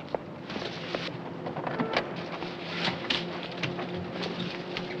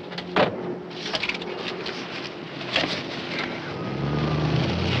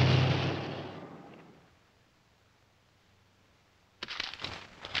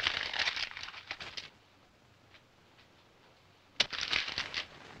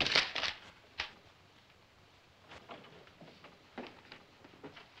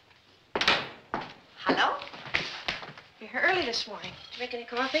 hello? You're here early this morning. Did you make any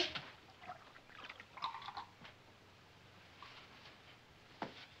coffee?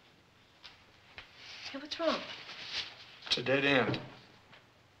 Hey, what's wrong? It's a dead end.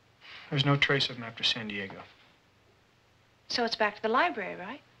 There's no trace of him after San Diego. So it's back to the library,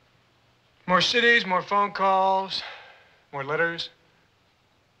 right? More cities, more phone calls, more letters.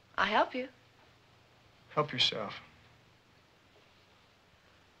 I'll help you. Help yourself.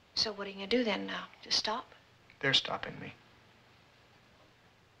 So what are you going to do then now? Just stop? They're stopping me.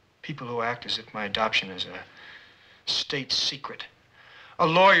 People who act as if my adoption is a state secret. A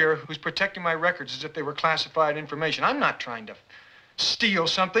lawyer who's protecting my records as if they were classified information. I'm not trying to steal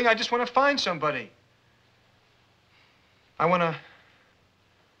something. I just want to find somebody. I want to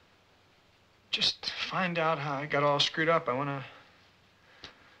just find out how I got all screwed up. I want to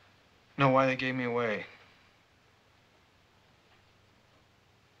know why they gave me away.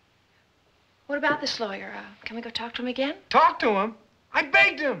 What about this lawyer? Can we go talk to him again? Talk to him? I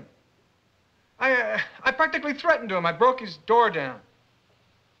begged him. I practically threatened to him. I broke his door down.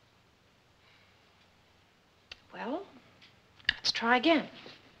 Well, let's try again.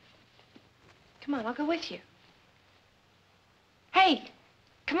 Come on, I'll go with you. Hey,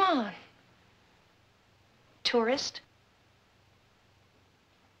 come on. Tourist.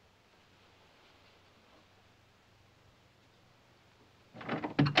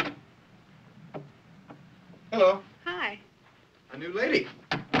 Hello. Hi. A new lady.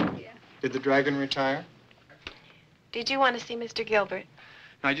 Yeah. Did the dragon retire? Did you want to see Mr. Gilbert?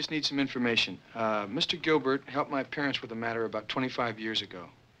 No, I just need some information. Mr. Gilbert helped my parents with a matter about 25 years ago.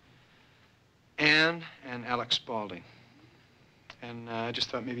 Anne and Alex Spaulding. And I just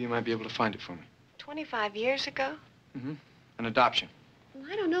thought maybe you might be able to find it for me. 25 years ago? Mm-hmm. An adoption.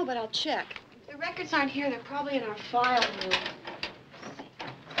 Well, I don't know, but I'll check. If the records aren't here, they're probably in our file room.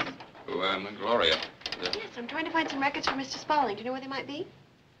 Oh, Gloria. Yes, I'm trying to find some records for Mr. Spaulding. Do you know where they might be?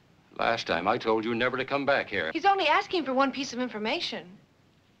 Last time I told you never to come back here. He's only asking for one piece of information.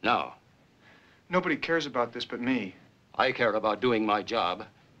 No. Nobody cares about this but me. I care about doing my job.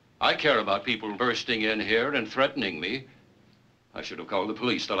 I care about people bursting in here and threatening me. I should have called the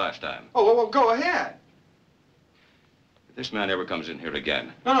police the last time. Oh, well, go ahead. If this man ever comes in here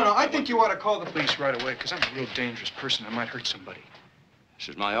again... No. I think you ought to call the police right away, because I'm a real dangerous person. I might hurt somebody. This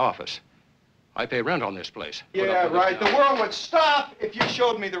is my office. I pay rent on this place. Yeah, right. The world would stop if you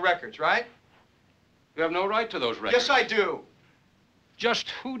showed me the records, right? You have no right to those records. Yes, I do.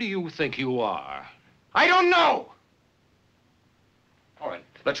 Just who do you think you are? I don't know! All right,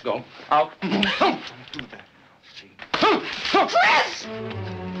 let's go. Out. Don't do that. Chris!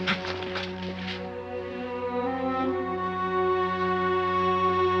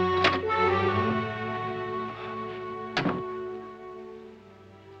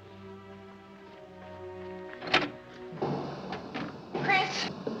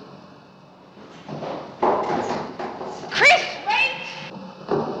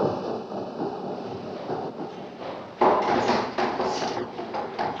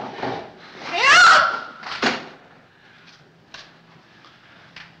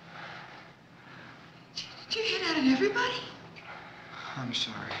 I'm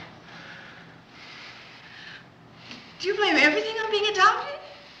sorry. Do you blame everything on being adopted?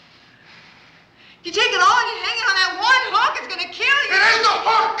 You take it all and you hang it on that one hook, it's gonna kill you. It isn't a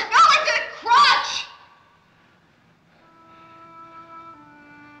hook! No, it's a crutch!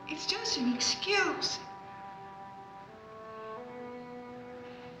 It's just an excuse.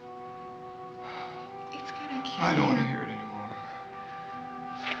 It's gonna kill you. I don't want to hear it anymore.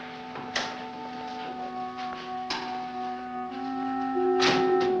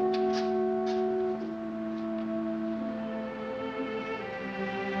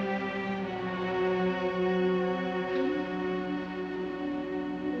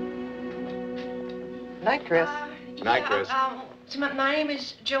 Night, Chris. Night, Chris. So my name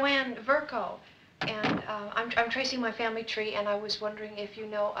is Joanne Verko, and I'm tracing my family tree, and I was wondering if you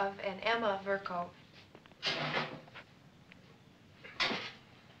know of an Emma Verko.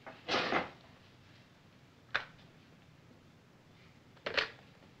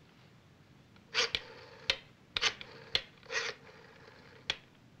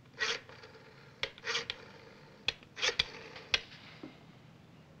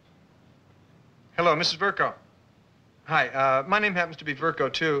 Hello, Mrs. Verko. Hi, my name happens to be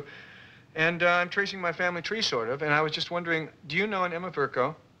Verko, too. And I'm tracing my family tree, sort of. And I was just wondering, do you know an Emma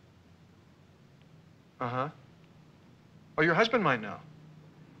Verko? Uh-huh. Oh, your husband might know.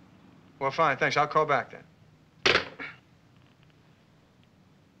 Well, fine, thanks. I'll call back then.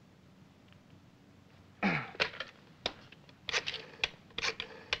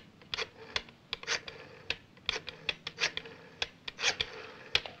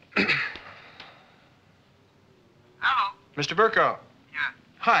 Mr. Verko. Yeah.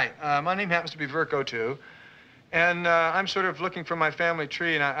 Hi, my name happens to be Verko, too. And I'm sort of looking for my family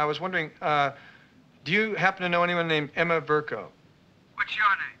tree, and I was wondering, do you happen to know anyone named Emma Verko? What's your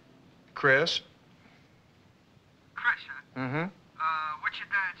name? Chris? Chris, huh? Mm-hmm. What's your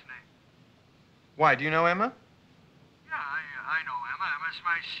dad's name? Why, do you know Emma? Yeah, I know Emma. Emma's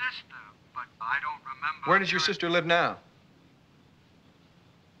my sister, but I don't remember. Where does your sister live now?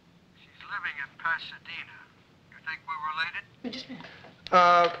 She's living in Pasadena. Think we're related? Just a minute.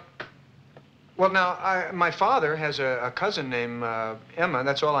 Well, now, my father has a cousin named Emma.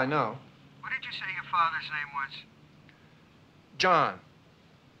 That's all I know. What did you say your father's name was? John.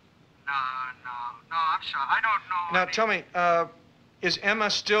 No, I'm sorry. I don't know. Now, tell me, is Emma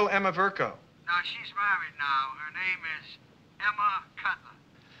still Emma Verko? No, she's married now. Her name is Emma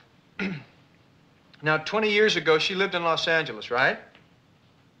Cutler. Now, 20 years ago, she lived in Los Angeles, right?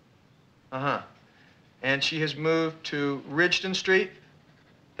 Uh-huh. And she has moved to Ridgeton Street.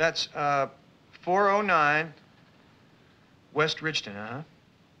 That's 409 West Ridgeton, uh-huh.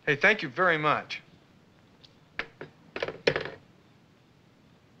 Hey, thank you very much.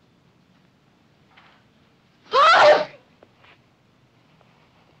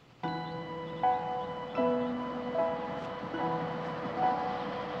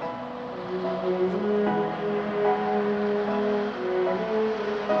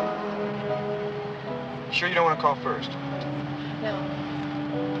 Sure you don't want to call first? No.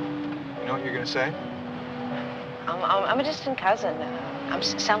 You know what you're going to say? I'm a distant cousin. I'm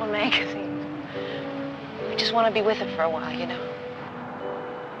selling magazines. I just want to be with her for a while, you know?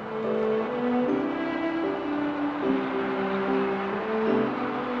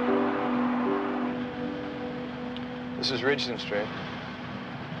 This is Ridgeton Street.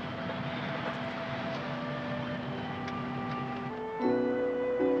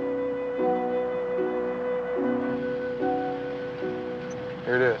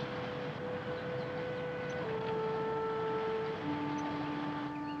 Here it is.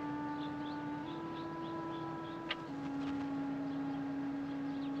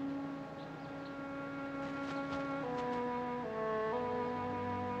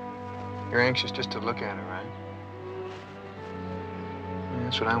 You're anxious just to look at her, right? Yeah,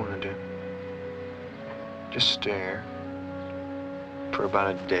 that's what I want to do. Just stare for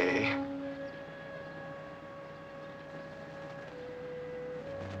about a day.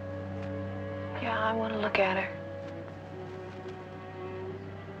 I want to look at her.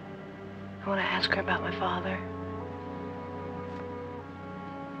 I want to ask her about my father.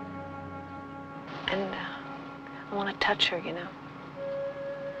 And I want to touch her, you know.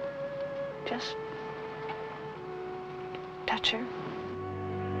 Just touch her.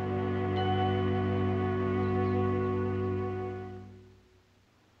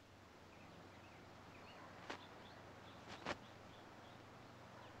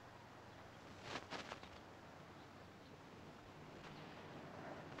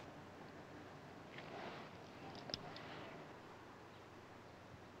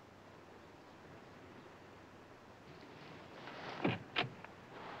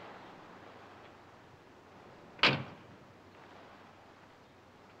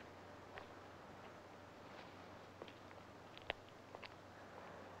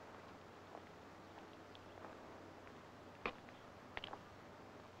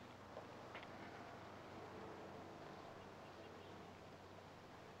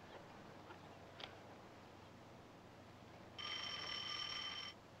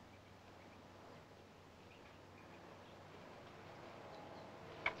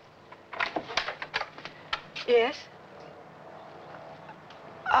 Yes?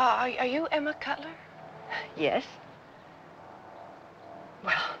 Are you Emma Cutler? Yes.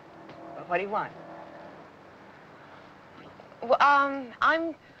 Well, what do you want? Well,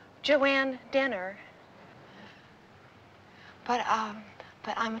 I'm Joanne Denver. But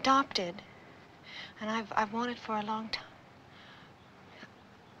I'm adopted. And I've wanted for a long time.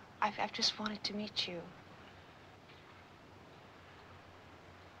 I've just wanted to meet you.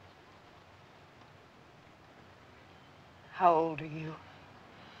 How old are you?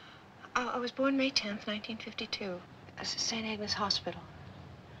 I was born May 10th, 1952. St. Agnes Hospital.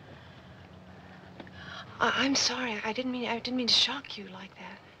 I'm sorry. I didn't mean to shock you like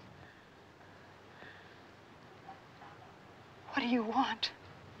that. What do you want?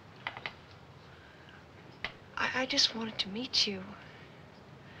 I just wanted to meet you.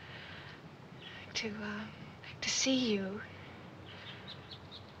 To see you.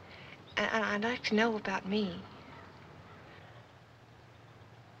 And I'd like to know about me.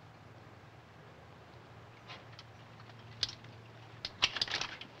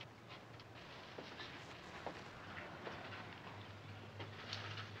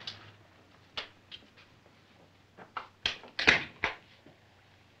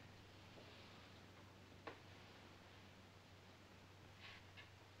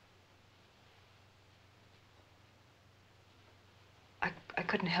 I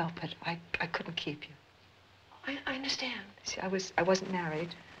couldn't help it. I couldn't keep you. I understand. See, I wasn't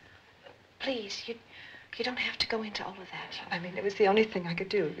married. Please, you don't have to go into all of that. I mean, it was the only thing I could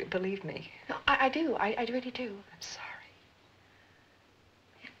do, believe me. No, I do. I really do. I'm sorry.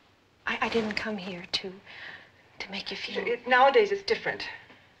 I didn't come here to make you feel... Nowadays, it's different.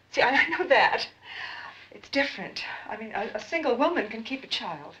 See, I know that. It's different. I mean, a single woman can keep a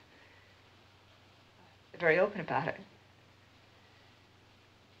child. They're very open about it.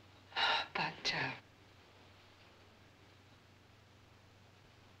 But,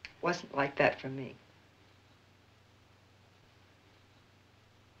 wasn't like that for me.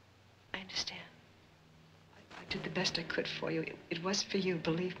 I understand. I did the best I could for you. It was for you,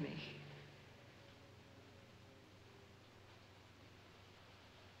 believe me.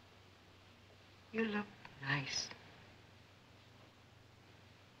 You look nice.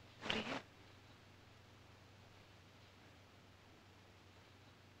 Do you?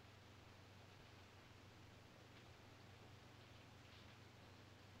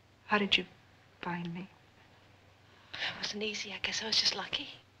 How did you find me? It wasn't easy. I guess I was just lucky.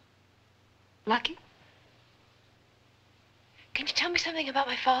 Lucky? Can you tell me something about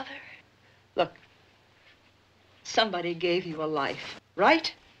my father? Look, somebody gave you a life,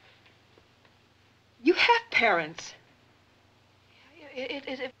 right? You have parents.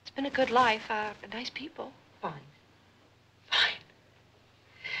 It's been a good life. Nice people. Fine. Fine.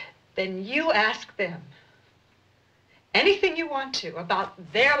 Then you ask them anything you want to about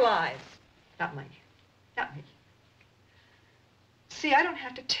their lives. Not mine. Not me. See, I don't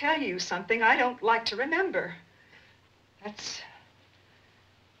have to tell you something I don't like to remember. That's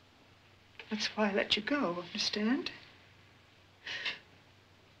why I let you go, understand?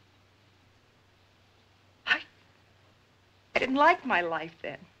 I didn't like my life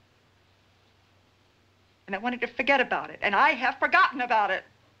then. And I wanted to forget about it, and I have forgotten about it.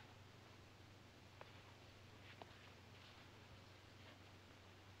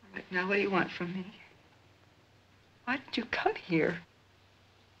 All right, now what do you want from me? Why did you come here?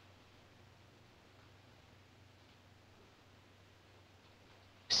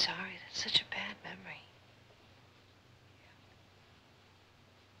 Sorry, that's such a bad memory.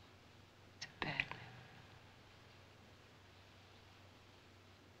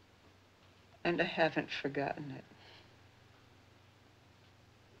 And I haven't forgotten it.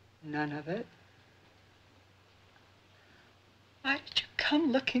 None of it. Why did you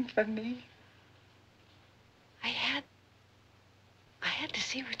come looking for me? I had to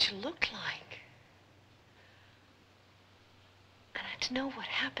see what you looked like. And I had to know what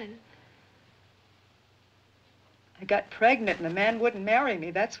happened. I got pregnant and the man wouldn't marry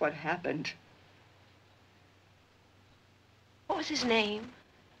me. That's what happened. What was his name?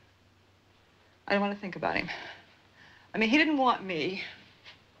 I don't want to think about him. I mean, he didn't want me.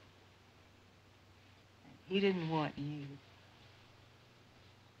 He didn't want you.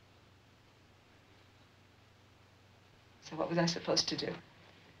 So what was I supposed to do?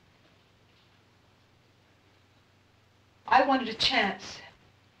 I wanted a chance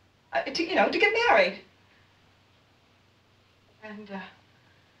to get married. And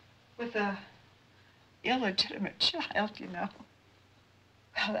with a illegitimate child, you know.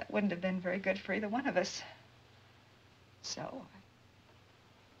 Well, that wouldn't have been very good for either one of us. So,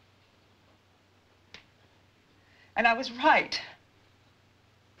 and I was right.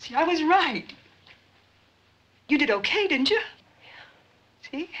 See, I was right. You did okay, didn't you? Yeah.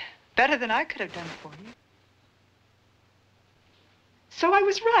 See? Better than I could have done for you. So I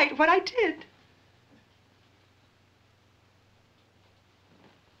was right, what I did.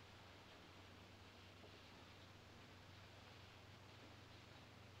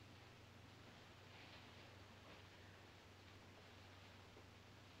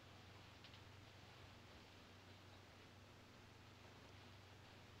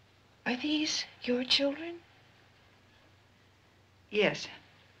 Are these your children? Yes.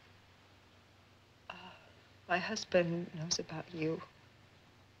 My husband knows about you.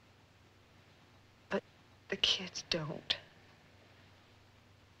 But the kids don't.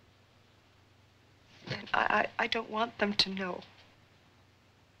 And I don't want them to know.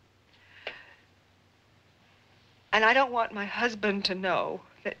 And I don't want my husband to know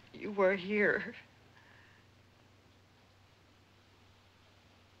that you were here.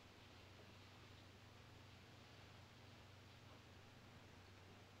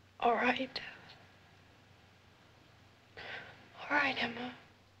 All right. All right, Emma.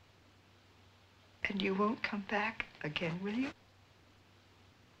 And you won't come back again, will you?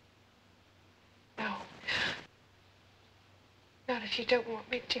 No. Not if you don't want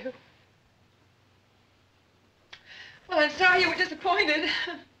me to. Well, I'm sorry you were disappointed.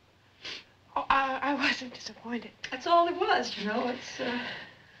 Oh, I wasn't disappointed. That's all it was, you know. It's,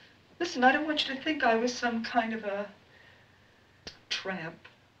 listen, I don't want you to think I was some kind of a tramp.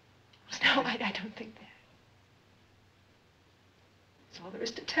 No, I don't think that. That's all there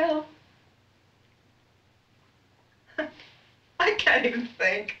is to tell. I can't even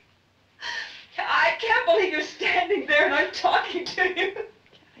think. I can't believe you're standing there and I'm talking to you.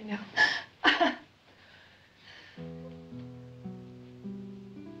 I know.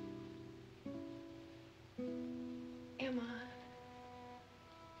 Emma.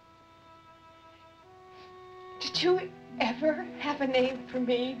 Did you ever have a name for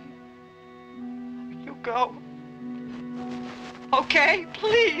me? You go. Okay,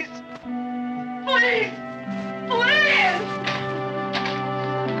 please. Please. Please.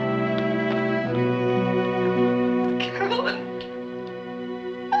 Carolyn.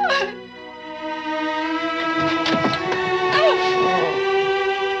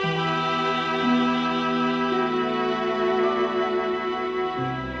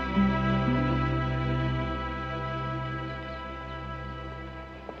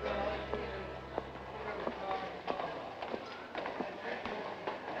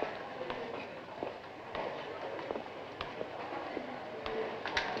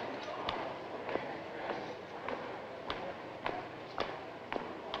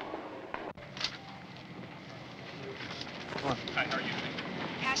 Hi, how are you doing?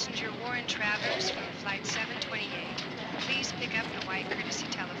 Passenger Warren Travers from flight 728. Please pick up the white courtesy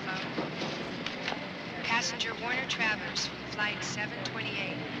telephone. Passenger Warner Travers from flight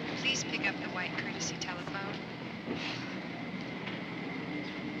 728. Please pick up the white courtesy telephone.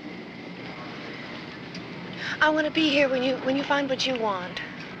 I want to be here when you find what you want.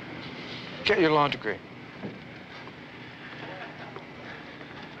 Get your law degree.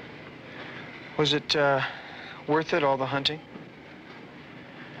 Was it worth it, all the hunting?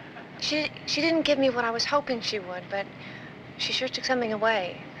 She didn't give me what I was hoping she would, but she sure took something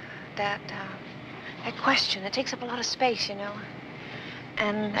away. That question. It takes up a lot of space, you know.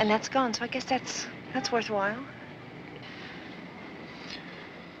 And that's gone, so I guess that's worthwhile.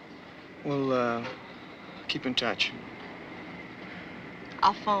 We'll keep in touch.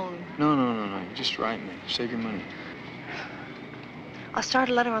 I'll phone. No. You just write me. Save your money. I'll start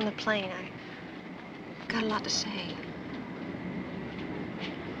a letter on the plane. got a lot to say.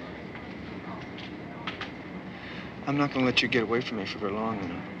 I'm not going to let you get away from me for very long, you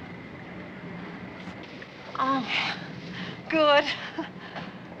know. Oh, good.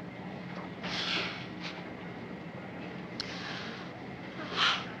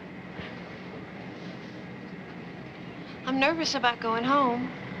 I'm nervous about going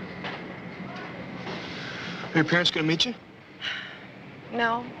home. Are your parents going to meet you?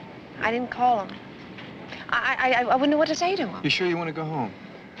 No, I didn't call them. I wouldn't know what to say to them. You sure you want to go home?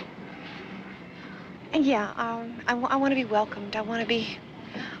 Yeah, I want to be welcomed. I want to be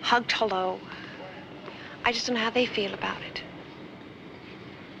hugged hello. I just don't know how they feel about it.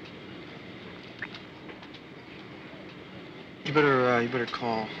 You better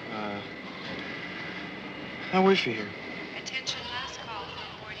call. I'll wait for you here. Attention, last call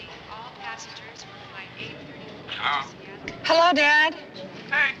reporting all passengers from flight 830. Hello? Hello, Dad.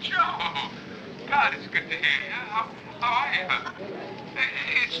 Hey, Joe. God, it's good to hear you. How are you?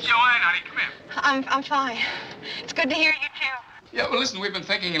 It's Joanne, honey. Come here. I'm fine. It's good to hear you, too. Yeah, well, listen, we've been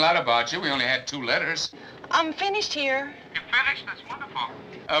thinking a lot about you. We only had 2 letters. I'm finished here. You finished? That's wonderful.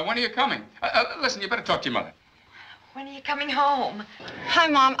 When are you coming? Listen, you better talk to your mother. When are you coming home? Hi,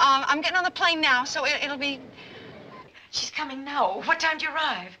 Mom. I'm getting on the plane now, so it'll be... She's coming now. What time do you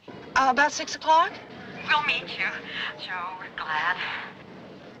arrive? About 6 o'clock? We'll meet you. Joe, we're glad.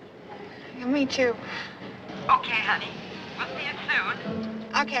 Me too. Okay, honey. We'll see you soon.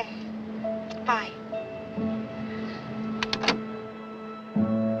 Okay. Bye.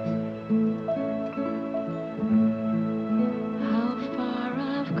 How far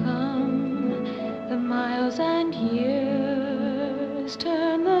I've come, the miles and years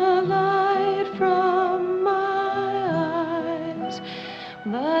turn the light from my eyes,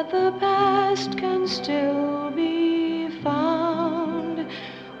 but the past can still be found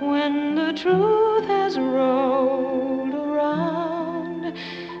when the truth has rolled around.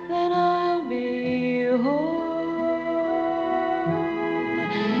 Then I'll be home.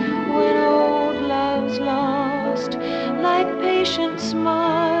 When old love's lost, like patient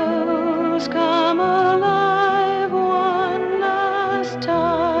smiles, come alive one last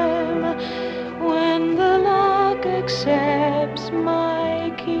time. When the lock accepts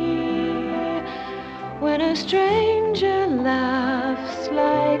my key, when a stranger laughs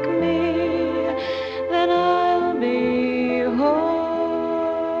like me, then I'll be home.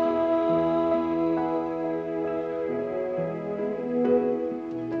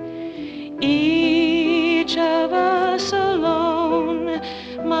 Each of us alone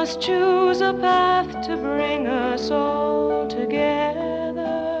must choose a path to bring us all together.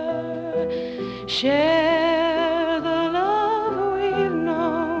 Share the love we've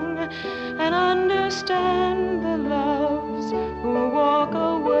known and understand the loves who walk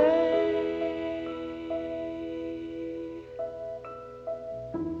away.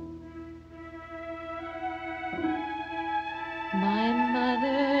 My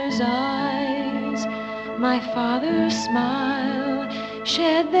mother's eyes, my father's smile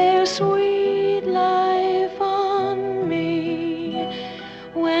shed their sweet life on me.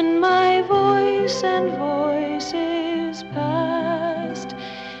 When my voice and voices passed,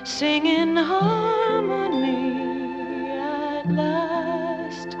 sing in harmony.